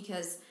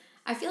 because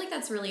I feel like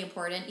that's really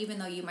important, even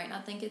though you might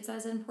not think it's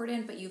as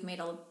important, but you've made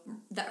a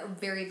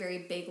very, very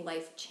big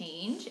life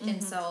change. Mm-hmm.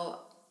 And so,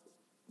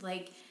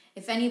 like,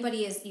 if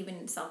anybody is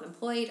even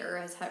self-employed or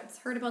has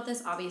heard about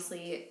this,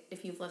 obviously,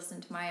 if you've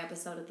listened to my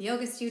episode at the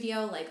yoga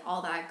studio, like,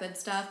 all that good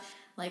stuff,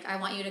 like, I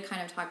want you to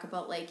kind of talk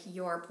about, like,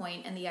 your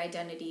point and the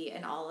identity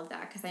and all of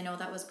that, because I know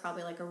that was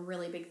probably, like, a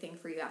really big thing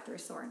for you after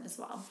Soren as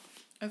well.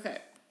 Okay.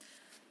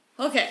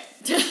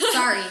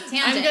 Sorry,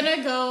 tangent. I'm going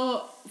to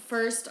go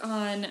first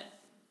on,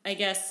 I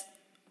guess,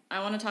 I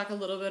want to talk a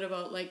little bit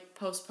about, like,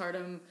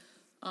 postpartum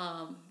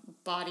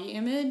body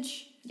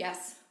image.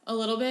 Yes. A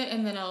little bit,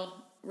 and then I'll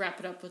wrap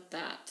it up with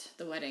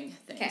the wedding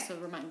thing. Okay. So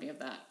remind me of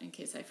that in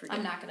case I forget.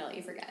 I'm not going to let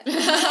you forget.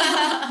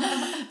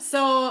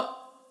 So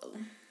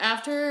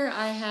after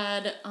I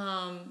had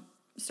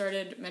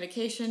started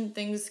medication,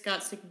 things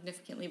got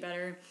significantly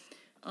better.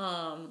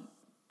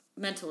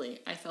 Mentally,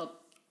 I felt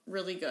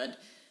really good.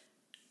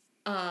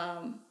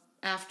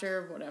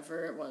 After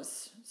whatever it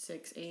was,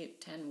 6, 8,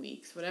 10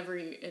 weeks, whatever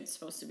it's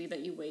supposed to be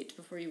that you wait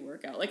before you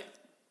work out.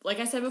 Like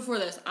I said before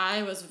this,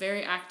 I was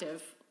very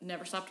active,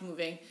 never stopped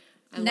moving.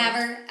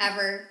 Ever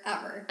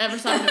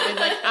stopped moving.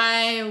 Like,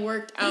 I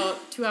worked out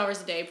 2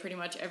 hours a day pretty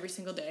much every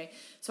single day.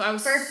 So I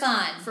was...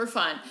 For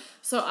fun.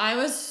 So I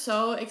was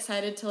so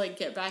excited to, like,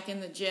 get back in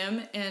the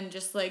gym and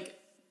just, like,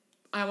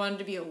 I wanted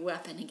to be a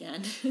weapon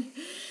again.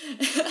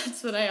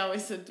 That's what I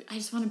always said. I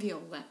just want to be a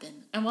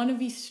weapon. I want to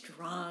be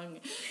strong.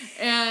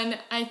 And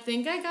I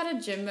think I got a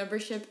gym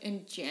membership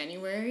in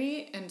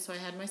January, and so I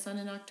had my son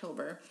in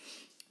October.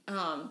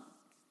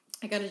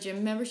 I got a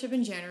gym membership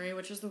in January,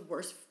 which was the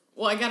worst.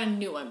 Well, I got a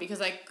new one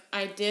because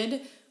I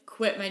did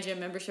quit my gym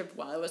membership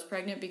while I was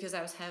pregnant because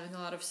I was having a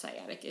lot of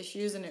sciatic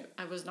issues, and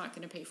I was not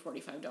going to pay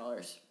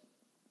 $45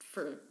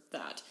 for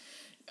that,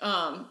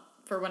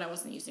 for when I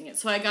wasn't using it.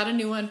 So I got a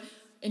new one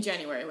in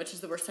January, which is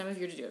the worst time of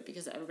year to do it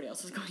because everybody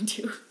else is going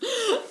to.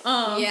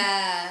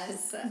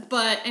 Yes.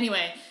 But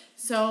anyway,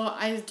 so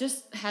I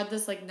just had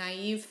this, like,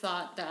 naive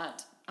thought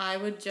that I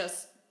would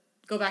just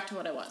go back to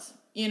what I was.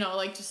 You know,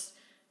 like, just,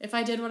 if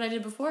I did what I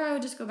did before, I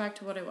would just go back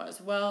to what I was.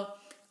 Well,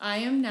 I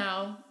am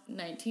now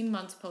 19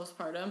 months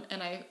postpartum,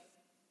 and I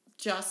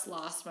just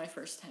lost my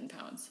first 10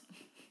 pounds.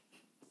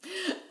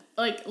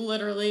 Like,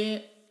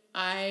 literally,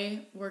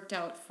 I worked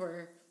out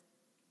for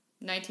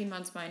 19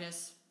 months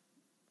minus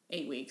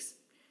 8 weeks,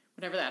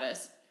 whatever that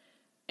is,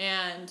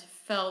 and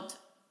felt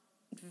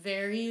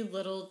very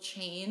little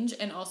change.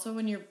 And also,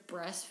 when you're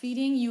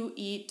breastfeeding, you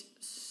eat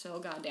so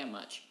goddamn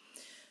much.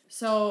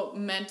 So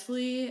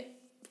mentally,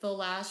 the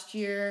last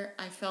year,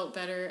 I felt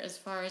better as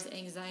far as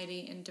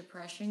anxiety and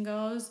depression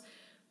goes,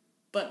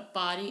 but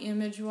body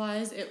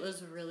image-wise, it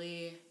was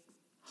really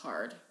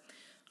hard.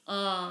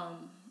 I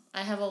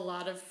have a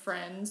lot of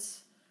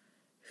friends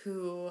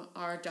who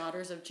are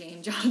daughters of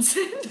Jane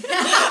Johnson. To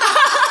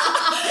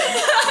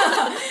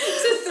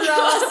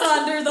throw us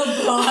under the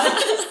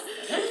bus.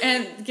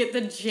 And get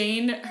the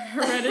Jane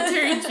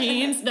hereditary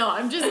genes. No,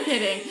 I'm just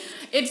kidding.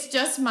 It's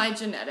just my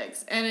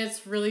genetics, and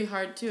it's really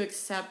hard to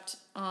accept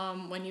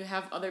when you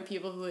have other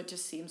people who it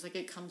just seems like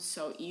it comes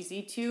so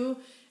easy to.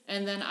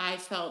 And then I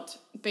felt,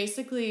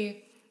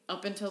 basically,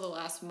 up until the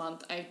last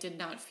month, I did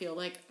not feel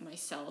like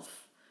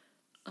myself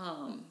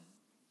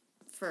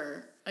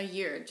for a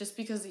year. Just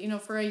because, you know,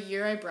 for a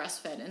year I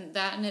breastfed, and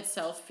that in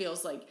itself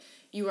feels like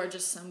you are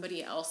just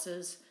somebody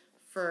else's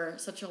for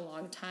such a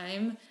long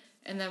time.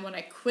 And then when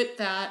I quit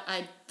that,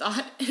 I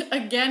thought,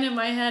 again in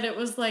my head, it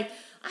was like,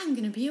 I'm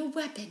going to be a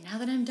weapon now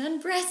that I'm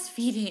done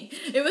breastfeeding.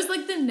 It was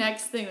like the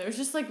next thing. There was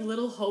just like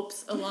little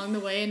hopes along the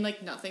way, and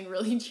like nothing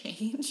really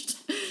changed.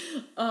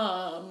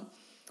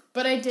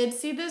 But I did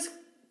see this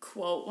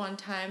quote one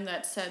time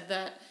that said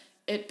that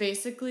it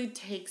basically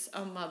takes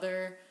a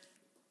mother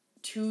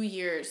 2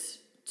 years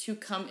to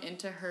come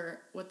into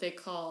her, what they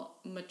call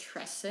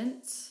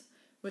matrescence,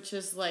 which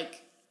is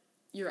like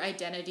your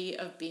identity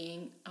of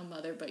being a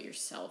mother but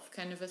yourself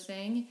kind of a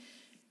thing.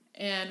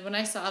 And when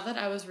I saw that,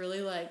 I was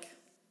really like,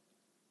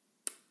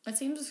 that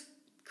seems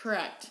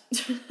correct.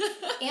 And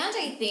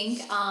I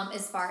think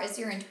as far as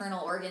your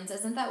internal organs,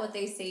 isn't that what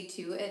they say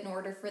too, in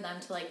order for them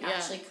to like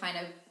actually kind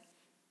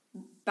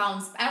of I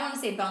don't want to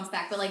say bounce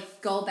back, but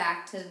like go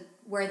back to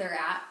where they're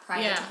at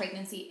prior to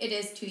pregnancy. It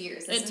is 2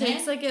 years, isn't it?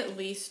 Takes like at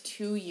least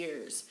 2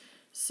 years.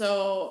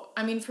 So,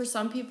 I mean, for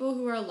some people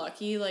who are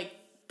lucky, like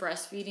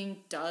breastfeeding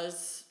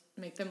does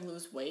make them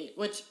lose weight,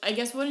 which I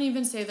guess wouldn't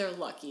even say they're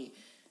lucky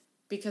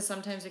because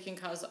sometimes it can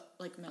cause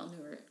like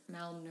malnourishment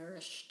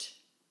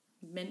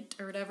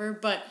or whatever,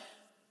 but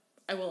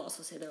I will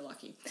also say they're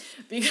lucky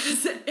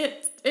because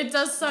it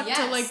does suck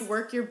to like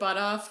work your butt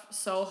off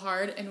so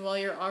hard, and while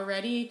you're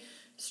already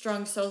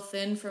strung so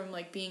thin from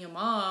like being a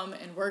mom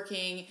and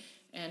working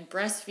and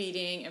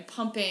breastfeeding and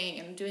pumping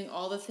and doing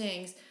all the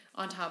things,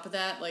 on top of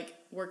that, like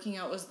working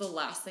out was the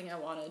last thing I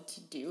wanted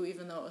to do,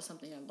 even though it was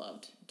something I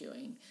loved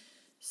doing.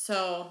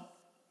 So,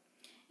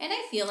 and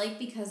I feel like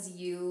because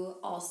you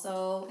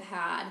also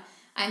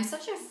I'm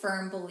such a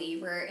firm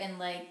believer in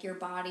like your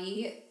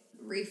body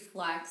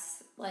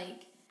reflects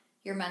like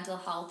your mental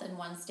health in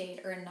one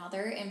state or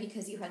another, and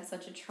because you had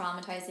such a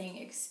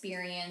traumatizing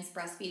experience,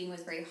 breastfeeding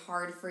was very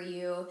hard for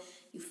you,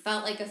 you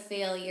felt like a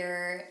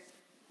failure,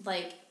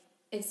 like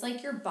it's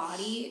like your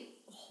body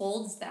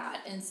holds that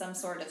in some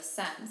sort of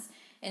sense.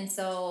 And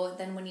so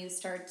then when you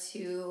start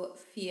to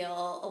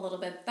feel a little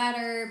bit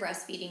better,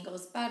 breastfeeding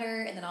goes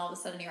better, and then all of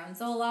a sudden you're on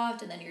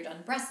Zoloft, and then you're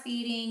done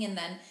breastfeeding, and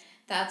then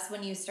that's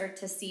when you start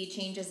to see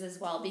changes as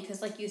well,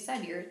 because like you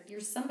said, you're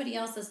somebody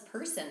else's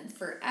person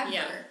forever.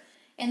 Yeah.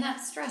 And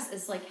that stress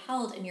is like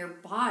held in your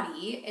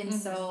body. And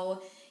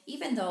so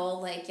even though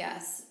like,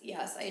 yes,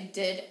 I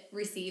did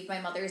receive my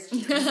mother's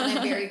genes and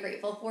I'm very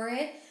grateful for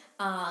it.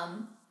 I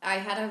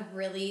had a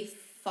really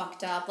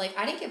fucked up, like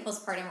I didn't get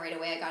postpartum right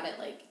away. I got it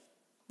like,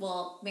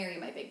 well, Mary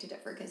might beg to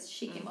differ because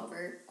she came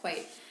over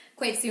quite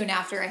soon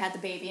after I had the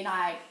baby, and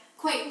I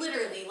quite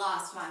literally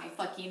lost my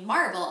fucking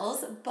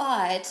marbles.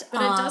 But it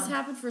does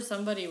happen for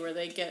somebody where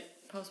they get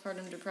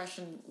postpartum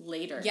depression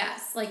later.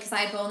 Yes, like because I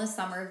had bone the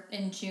summer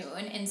in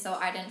June, and so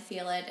I didn't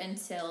feel it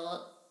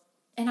until,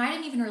 and I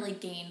didn't even really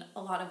gain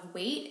a lot of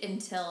weight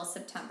until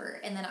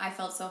September, and then I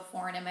felt so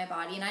foreign in my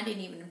body, and I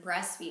didn't even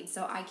breastfeed,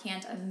 so I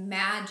can't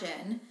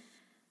imagine,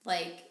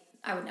 like,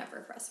 I would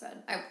never breastfeed.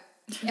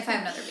 If I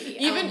have another baby,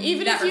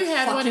 even if you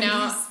had one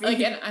now, like,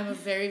 and I'm a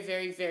very,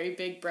 very, very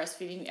big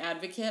breastfeeding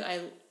advocate.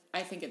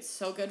 I think it's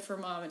so good for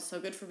mom. It's so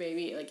good for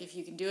baby. Like, if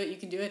you can do it, you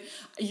can do it.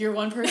 You're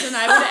one person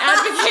I would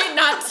advocate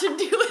not to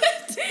do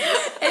it.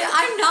 And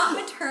I'm not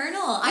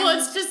maternal.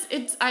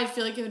 I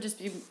feel like it would just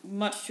be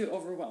much too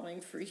overwhelming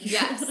for you.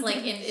 Yes, like,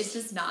 and it's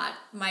just not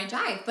my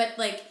jive. But,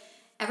 like,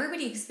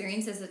 everybody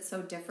experiences it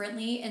so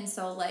differently. And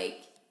so,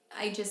 like,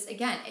 I just,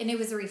 again, and it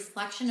was a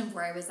reflection of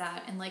where I was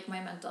at and, like, my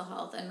mental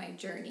health and my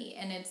journey.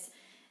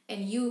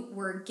 And you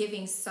were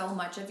giving so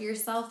much of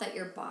yourself that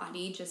your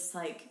body just,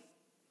 like,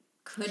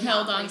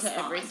 held on to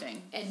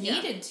everything. It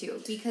needed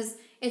to, because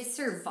it's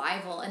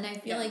survival. And I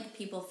feel like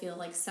people feel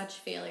like such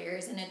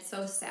failures, and it's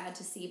so sad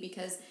to see,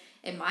 because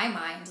in my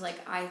mind, like,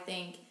 I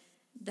think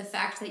the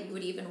fact that you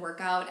would even work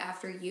out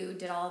after you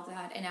did all of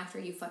that and after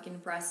you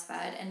fucking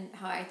breastfed, and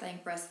how I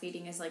think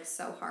breastfeeding is like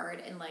so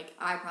hard, and like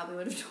I probably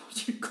would have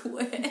told you to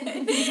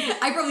quit.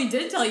 I probably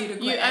did tell you to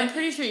quit. I'm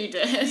pretty sure you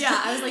did.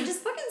 Yeah, I was like, just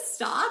fucking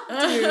stop,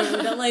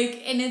 dude.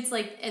 Like, and it's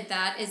like,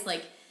 that is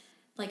like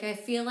I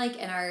feel like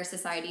in our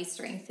society,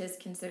 strength is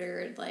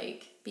considered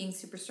like being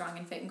super strong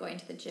and fit and going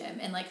to the gym,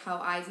 and like how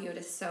I view it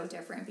is so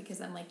different,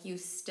 because I'm like, you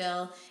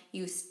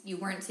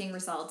weren't seeing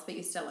results, but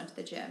you still went to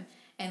the gym.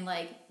 And,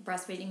 like,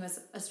 breastfeeding was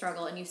a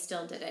struggle, and you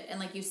still did it. And,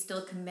 like, you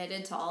still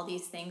committed to all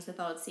these things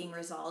without seeing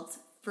results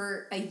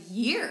for a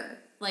year.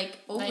 Like,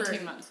 over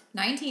 19 months.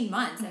 19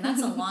 months. And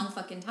that's a long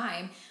fucking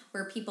time,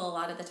 where people a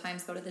lot of the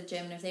times go to the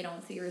gym, and if they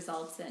don't see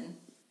results in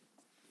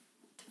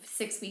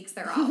 6 weeks,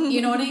 they're out.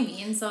 You know what I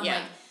mean? So,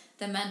 like,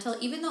 the mental,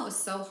 even though it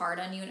was so hard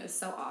on you and it was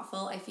so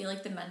awful, I feel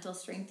like the mental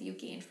strength you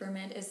gained from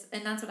it is,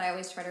 and that's what I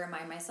always try to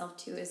remind myself,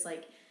 too, is,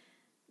 like,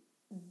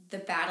 the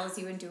battles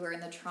you endure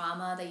and the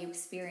trauma that you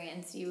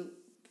experience, you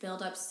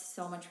build up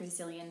so much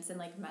resilience and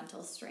like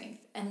mental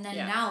strength. And then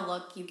now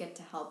look, you get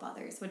to help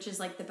others, which is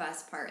like the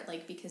best part,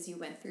 like, because you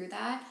went through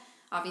that.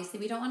 Obviously,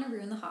 we don't want to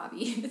ruin the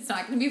hobby. It's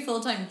not going to be a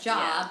full-time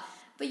job,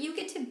 but you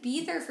get to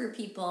be there for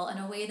people in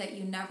a way that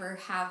you never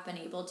have been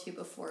able to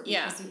before,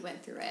 because you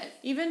went through it.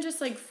 Even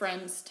just like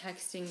friends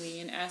texting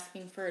me and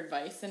asking for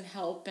advice and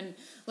help, and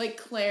like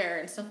Claire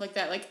and stuff like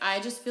that. Like,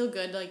 I just feel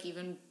good, like,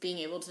 even being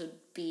able to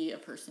be a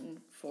person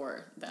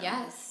for them.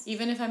 Yes.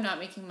 Even if I'm not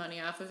making money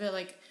off of it,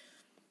 like,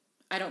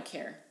 I don't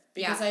care,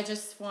 because I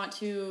just want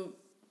to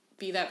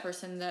be that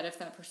person that if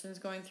that person's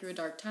going through a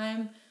dark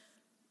time,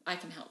 I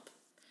can help.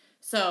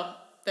 So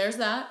there's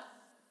that.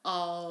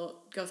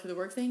 I'll go through the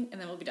work thing, and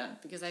then we'll be done,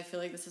 because I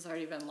feel like this has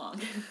already been long.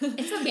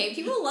 It's okay.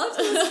 People love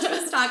to listen to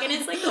us talk, and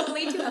it's like the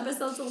only 2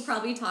 episodes we'll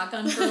probably talk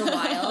on for a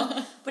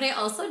while. But I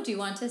also do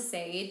want to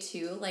say,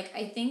 too, like,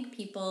 I think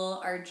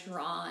people are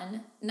drawn,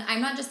 and I'm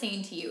not just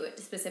saying to you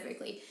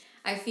specifically,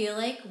 I feel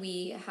like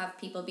we have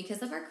people,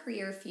 because of our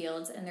career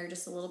fields, and they're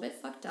just a little bit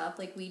fucked up,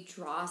 like, we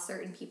draw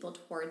certain people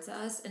towards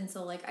us. And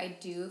so, like, I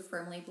do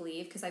firmly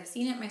believe, because I've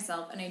seen it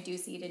myself, and I do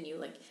see it in you,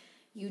 like,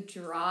 you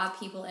draw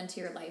people into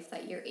your life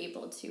that you're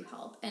able to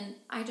help. And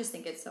I just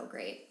think it's so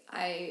great.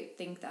 I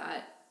think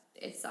that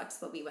it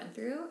sucks what we went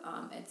through.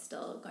 It's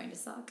still going to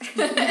suck.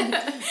 And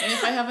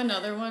if I have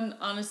another one,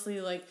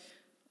 honestly, like,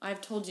 I've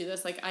told you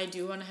this, like, I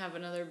do want to have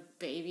another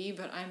baby,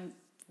 but I'm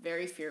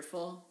very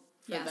fearful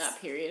for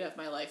that period of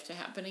my life to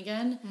happen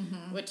again,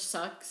 which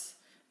sucks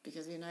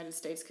because the United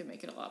States could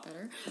make it a lot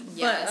better.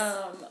 Yes.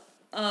 But,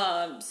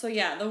 so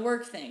yeah, the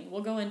work thing,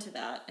 we'll go into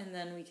that and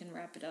then we can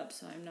wrap it up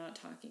so I'm not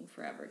talking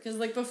forever. Because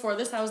like before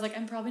this, I was like,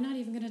 I'm probably not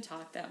even going to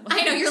talk that much.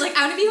 I know, you're like,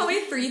 I want to be home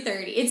at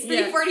 3:30. It's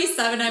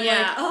 3:47. I'm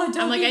like, oh,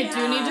 don't be mad. I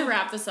do need to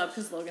wrap this up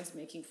because Logan's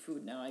making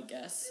food now, I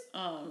guess.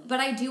 But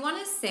I do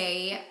want to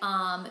say,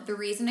 the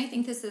reason I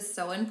think this is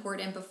so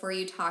important before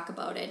you talk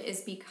about it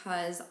is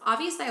because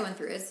obviously I went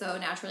through it, so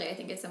naturally I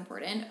think it's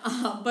important.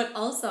 But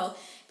also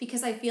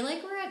because I feel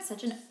like we're at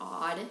such an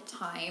odd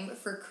time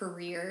for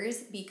careers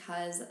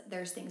because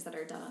there's things that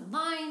are done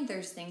online,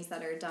 there's things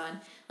that are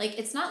done, like,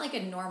 it's not like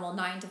a normal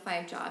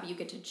 9-to-5 job you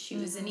get to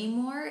choose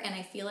anymore. And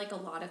I feel like a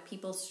lot of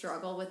people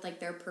struggle with like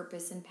their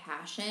purpose and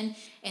passion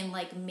and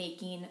like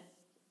making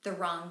the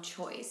wrong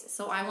choice.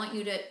 So I want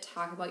you to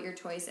talk about your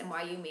choice and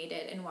why you made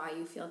it and why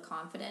you feel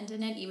confident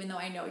in it, even though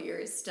I know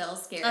you're still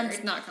scared.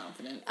 I'm not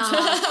confident.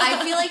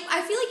 I feel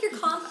like you're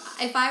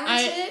if I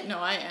were to, no,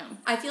 I am.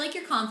 I feel like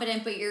you're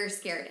confident, but you're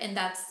scared, and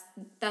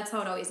that's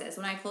how it always is.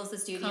 When I close the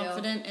studio,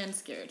 confident and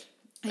scared.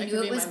 I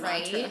knew it was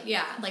right.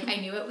 Yeah, like I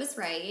knew it was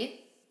right,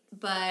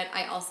 but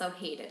I also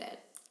hated it.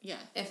 Yeah,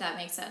 if that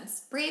makes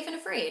sense. Brave and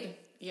afraid.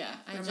 Yeah,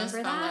 I just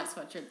found that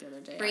sweatshirt the other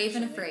day. Brave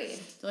and afraid.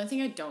 The only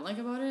thing I don't like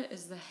about it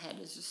is the head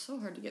is just so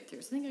hard to get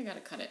through. So I think I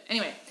gotta cut it.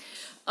 Anyway,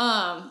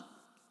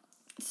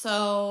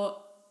 so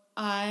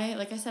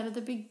like I said at the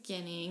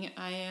beginning,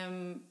 I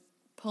am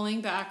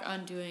pulling back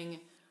on doing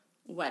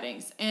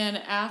weddings. And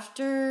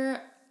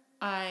after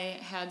I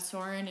had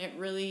Soren, it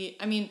really,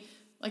 I mean,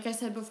 like I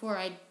said before,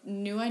 I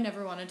knew I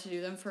never wanted to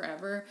do them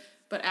forever.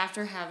 But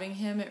after having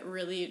him, it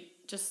really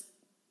just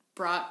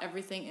brought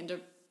everything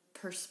into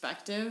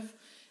perspective.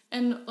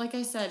 And like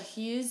I said,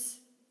 he's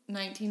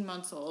 19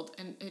 months old,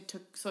 and it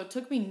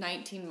took me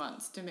 19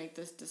 months to make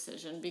this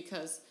decision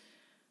because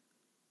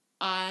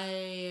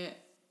I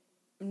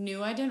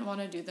knew I didn't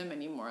want to do them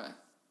anymore.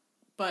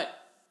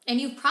 And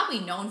you've probably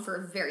known for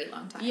a very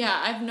long time. Yeah,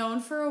 I've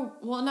known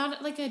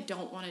not like I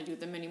don't want to do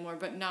them anymore,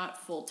 but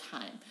not full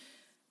time.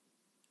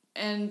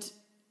 And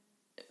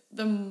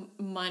the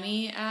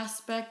money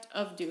aspect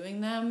of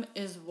doing them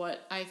is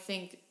what I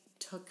think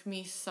took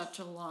me such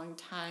a long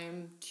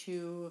time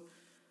to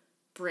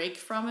break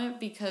from it,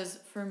 because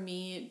for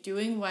me,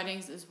 doing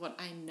weddings is what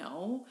I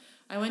know.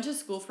 I went to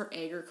school for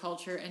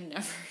agriculture and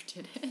never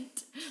did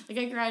it. Like,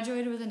 I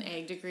graduated with an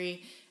ag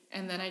degree,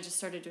 and then I just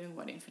started doing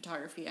wedding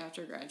photography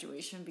after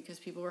graduation because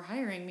people were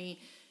hiring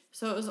me.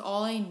 So it was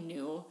all I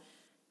knew.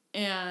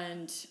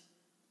 And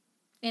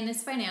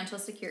it's financial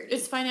security.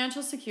 It's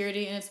financial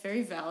security, and it's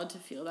very valid to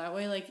feel that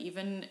way. Like,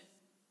 even,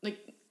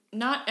 like,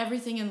 not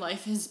everything in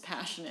life is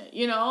passionate,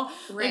 you know?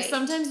 Right. Like,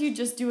 sometimes you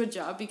just do a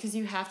job because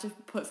you have to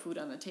put food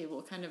on the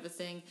table, kind of a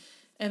thing.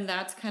 And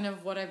that's kind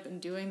of what I've been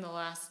doing the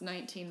last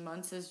 19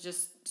 months, is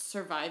just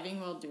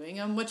surviving while doing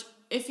them, which,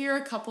 if you're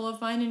a couple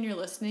of mine and you're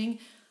listening,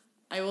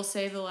 I will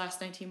say the last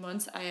 19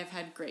 months I have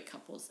had great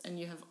couples, and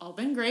you have all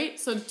been great,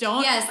 so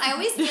don't... Yes, I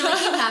always feel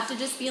like you have to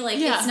just be like,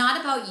 it's not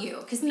about you,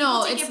 because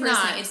people take it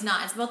personally. It's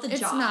not. It's about the job.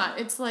 It's not.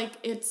 It's like,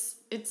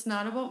 it's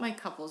not about my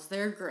couples.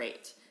 They're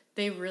great.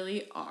 They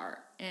really are.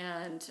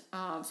 And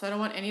so I don't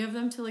want any of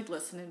them to like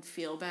listen and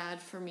feel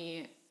bad for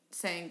me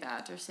saying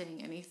that or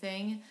saying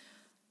anything.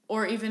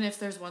 Or even if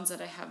there's ones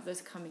that I have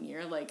this coming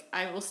year, like,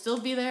 I will still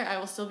be there. I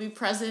will still be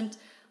present.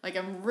 Like,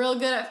 I'm real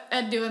good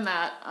at doing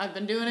that. I've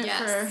been doing it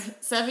for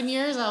 7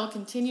 years. I'll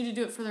continue to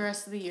do it for the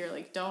rest of the year.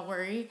 Like, don't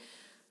worry.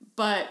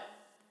 But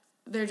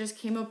there just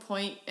came a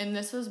point, and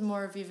this was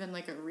more of even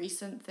like a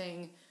recent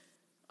thing,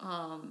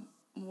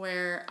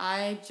 where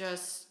I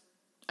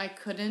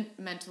couldn't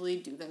mentally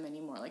do them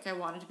anymore. Like, I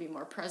wanted to be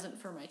more present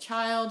for my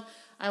child.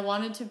 I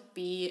wanted to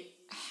be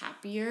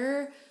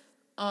happier.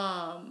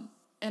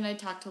 And I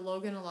talked to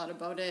Logan a lot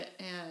about it,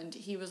 and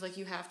he was like,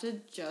 you have to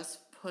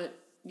just put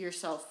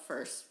yourself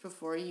first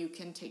before you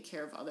can take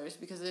care of others,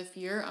 because if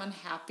you're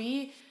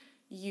unhappy,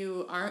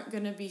 you aren't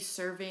going to be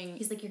serving...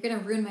 He's like, you're going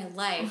to ruin my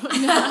life.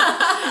 He's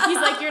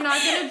like, you're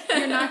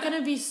not going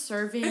to be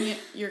serving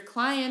your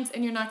clients,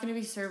 and you're not going to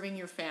be serving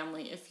your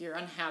family if you're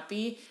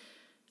unhappy.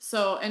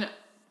 So, and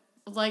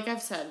like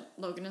I've said,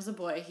 Logan is a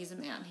boy, he's a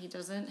man. He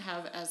doesn't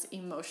have as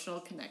emotional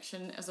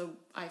connection as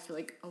I feel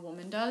like a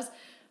woman does.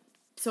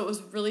 So it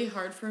was really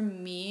hard for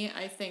me,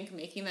 I think,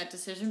 making that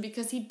decision,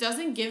 because he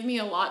doesn't give me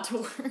a lot to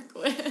work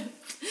with.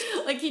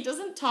 Like, he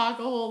doesn't talk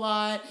a whole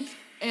lot.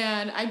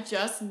 And I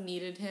just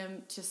needed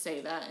him to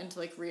say that and to,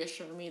 like,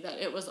 reassure me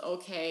that it was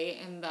okay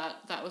and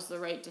that was the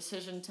right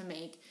decision to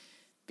make,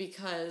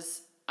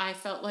 because I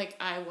felt like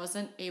I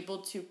wasn't able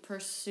to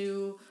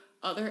pursue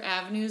other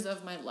avenues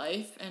of my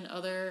life and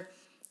other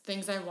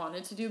things I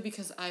wanted to do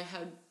because I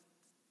had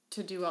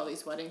to do all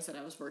these weddings that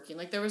I was working.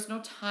 Like, there was no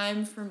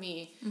time for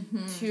me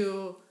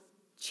to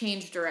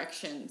change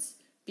directions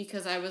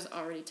because I was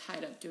already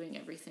tied up doing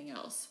everything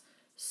else.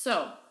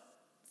 So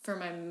for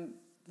my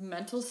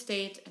mental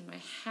state and my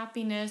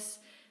happiness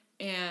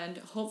and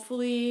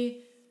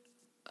hopefully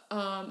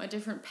a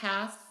different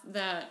path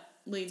that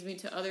leads me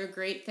to other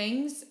great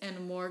things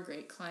and more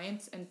great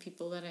clients and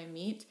people that I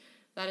meet,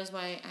 that is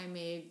why I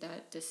made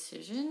that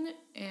decision.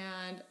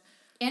 And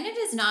it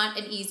is not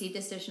an easy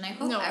decision. I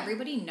hope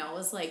everybody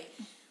knows, like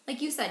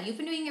you said, you've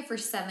been doing it for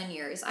 7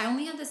 years. I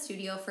only had the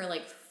studio for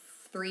like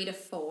 3 to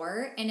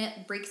 4, and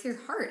it breaks your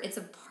heart. It's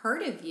a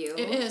part of you.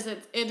 It is.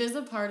 It is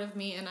a part of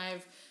me, and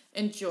I've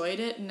enjoyed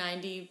it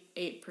 98%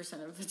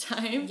 of the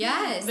time.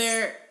 Yes.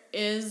 There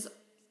is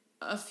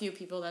a few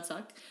people that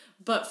suck,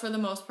 but for the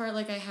most part,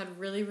 like, I had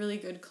really, really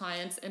good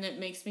clients, and it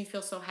makes me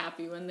feel so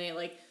happy when they,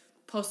 like,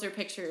 post their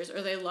pictures,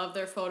 or they love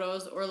their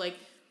photos, or, like,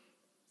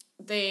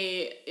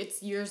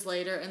 it's years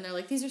later, and they're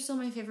like, these are still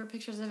my favorite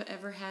pictures I've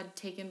ever had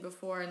taken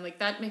before, and, like,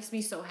 that makes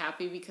me so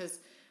happy, because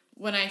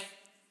when I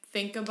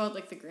think about,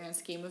 like, the grand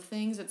scheme of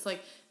things, it's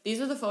like, these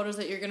are the photos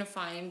that you're gonna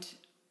find,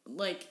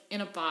 like,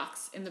 in a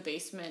box in the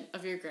basement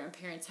of your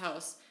grandparents'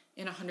 house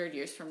in 100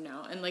 years from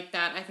now, and, like,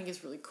 that I think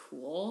is really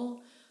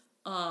cool.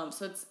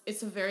 So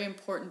it's a very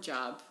important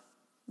job,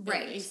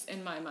 right? At least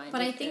in my mind.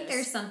 But I think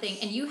there's something,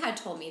 and you had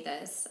told me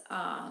this,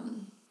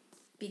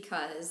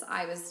 because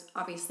I was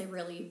obviously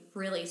really,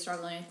 really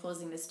struggling with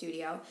closing the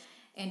studio,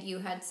 and you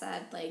had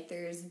said, like,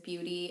 there's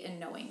beauty in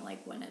knowing,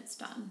 like, when it's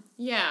done.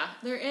 Yeah,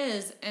 there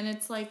is, and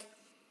it's like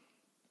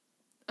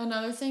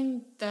another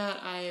thing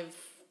that I've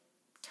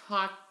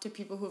talked to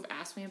people who've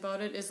asked me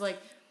about it is, like,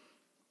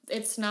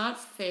 it's not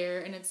fair,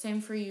 and it's same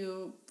for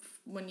you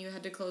when you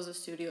had to close a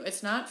studio.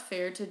 It's not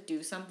fair to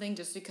do something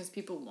just because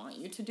people want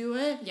you to do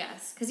it.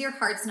 Yes, because your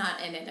heart's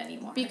not in it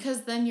anymore.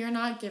 Because then you're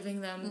not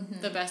giving them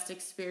the best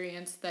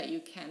experience that you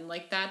can.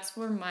 Like, that's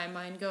where my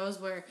mind goes,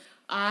 where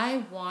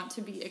I want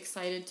to be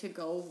excited to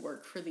go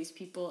work for these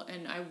people,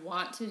 and I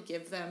want to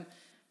give them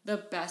the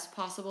best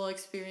possible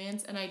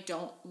experience, and I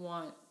don't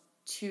want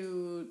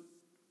to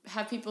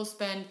have people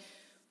spend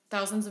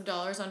thousands of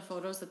dollars on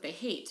photos that they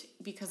hate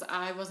because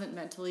I wasn't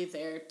mentally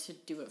there to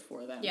do it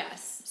for them.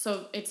 Yes.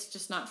 So it's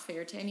just not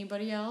fair to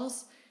anybody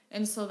else.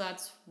 And so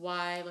that's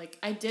why, like,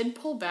 I did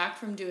pull back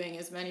from doing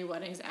as many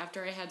weddings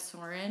after I had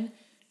Soren,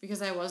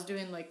 because I was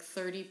doing, like,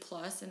 30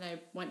 plus, and I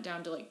went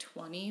down to, like,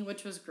 20,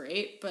 which was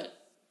great,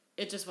 but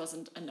it just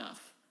wasn't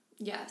enough.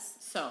 Yes.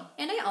 So.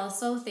 And I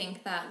also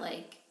think that,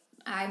 like,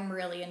 I'm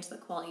really into the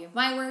quality of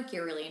my work,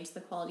 you're really into the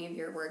quality of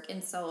your work,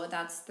 and so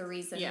that's the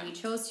reason we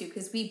chose to,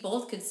 because we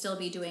both could still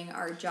be doing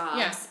our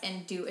jobs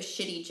and do a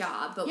shitty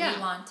job, but we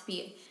want to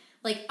be,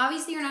 like,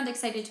 obviously you're not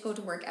excited to go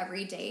to work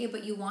every day,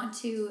 but you want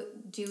to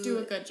do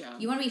a good job.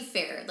 You want to be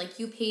fair. Like,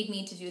 you paid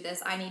me to do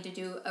this, I need to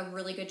do a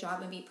really good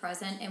job and be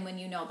present, and when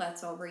you know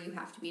that's over, you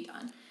have to be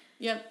done.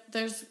 Yep,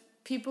 there's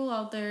people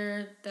out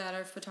there that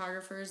are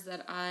photographers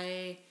that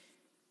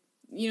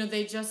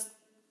they just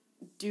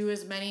do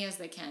as many as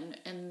they can,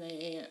 and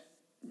they,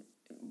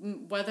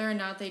 whether or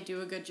not they do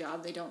a good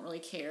job, they don't really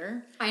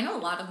care. I know a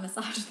lot of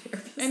massage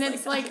therapists. And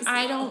it's like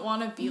I don't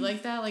want to be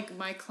like that. Like,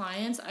 my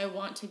clients, I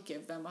want to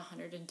give them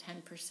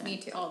 110% Me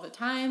too. all the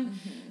time,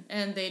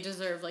 and they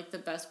deserve, like, the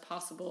best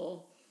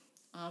possible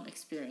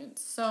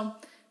experience. So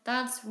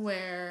that's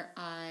where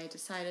I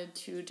decided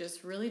to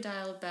just really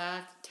dial it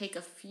back, take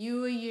a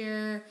few a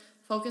year,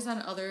 focus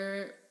on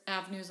other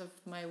avenues of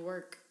my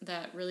work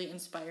that really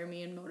inspire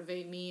me and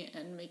motivate me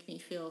and make me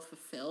feel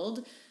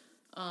fulfilled.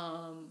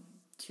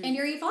 And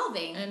you're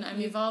evolving. And I'm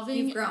evolving.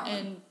 You've grown.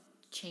 And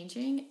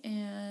changing,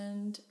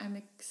 and I'm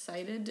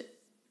excited,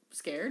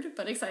 scared,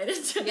 but excited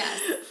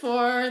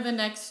for the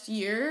next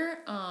year.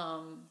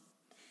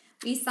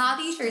 We saw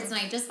these shirts, and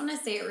I just want to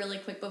say it really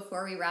quick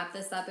before we wrap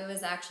this up. It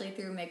was actually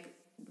through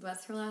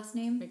what's her last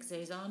name?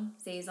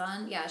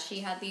 Zazon. Yeah, she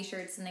had these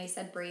shirts, and they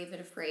said brave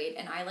and afraid,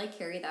 and I, like,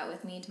 carry that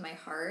with me to my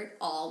heart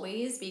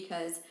always,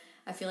 because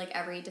I feel like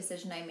every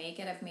decision I make,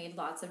 and I've made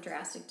lots of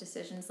drastic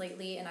decisions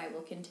lately, and I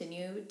will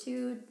continue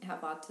to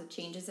have lots of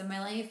changes in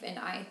my life, and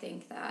I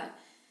think that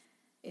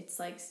it's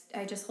like,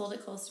 I just hold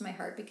it close to my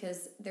heart,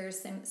 because there's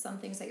some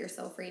things that you're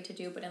so afraid to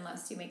do, but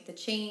unless you make the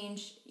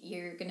change,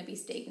 you're going to be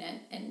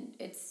stagnant, and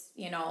it's,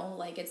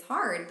 like, it's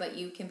hard, but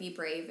you can be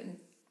brave and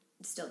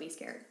still be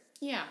scared.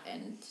 Yeah.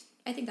 And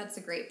I think that's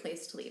a great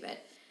place to leave it.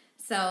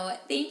 So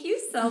thank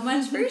you so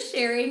much for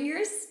sharing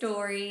your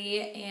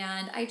story.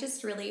 And I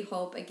just really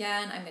hope,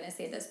 again, I'm going to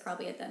say this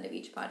probably at the end of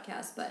each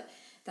podcast, but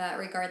that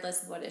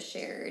regardless of what is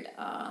shared,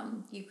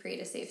 you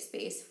create a safe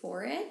space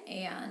for it,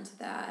 and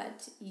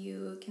that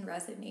you can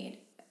resonate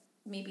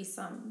maybe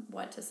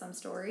somewhat to some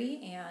story,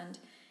 and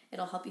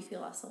it'll help you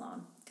feel less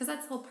alone. Because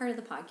that's the whole part of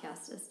the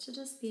podcast, is to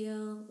just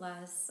feel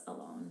less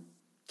alone.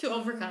 To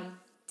overcome.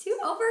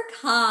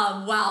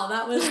 Wow,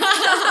 that was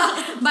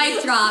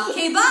mic drop.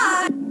 Okay,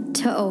 bye.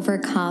 To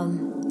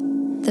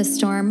overcome. The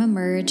storm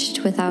emerged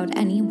without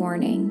any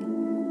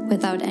warning,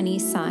 without any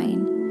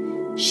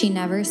sign. She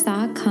never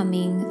saw it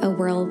coming, a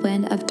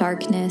whirlwind of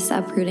darkness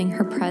uprooting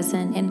her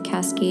present and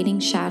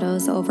cascading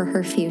shadows over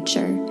her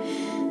future.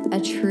 a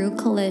true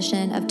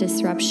collision of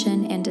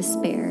disruption and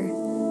despair.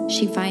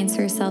 She finds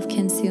herself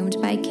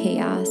consumed by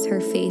chaos, her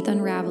faith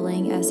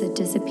unraveling as it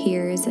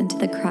disappears into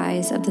the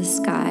cries of the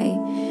sky.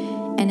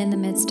 And in the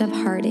midst of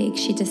heartache,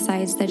 she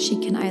decides that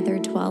she can either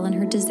dwell on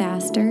her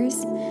disasters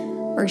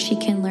or she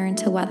can learn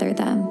to weather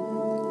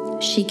them.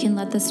 She can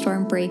let the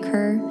storm break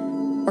her,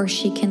 or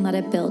she can let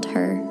it build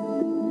her.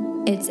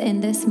 It's in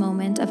this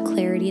moment of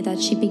clarity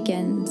that she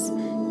begins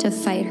to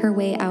fight her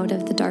way out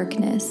of the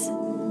darkness.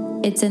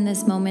 It's in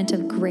this moment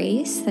of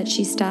grace that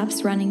she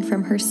stops running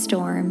from her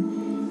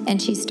storm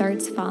and she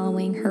starts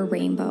following her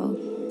rainbow.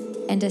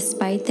 And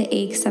despite the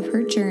aches of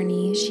her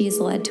journey, she is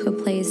led to a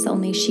place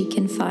only she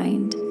can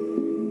find.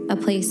 A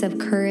place of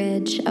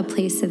courage, a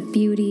place of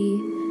beauty,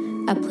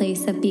 a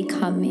place of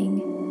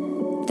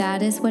becoming.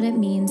 That is what it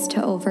means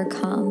to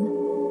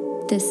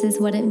overcome. This is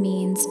what it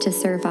means to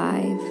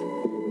survive.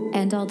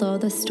 And although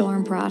the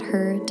storm brought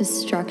her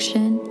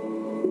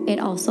destruction, it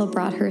also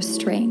brought her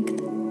strength.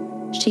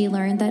 She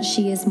learned that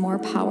she is more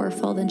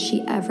powerful than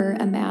she ever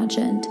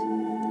imagined,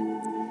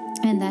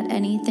 and that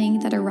anything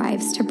that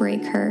arrives to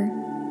break her,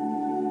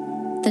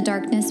 the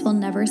darkness will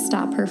never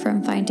stop her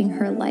from finding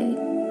her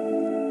light.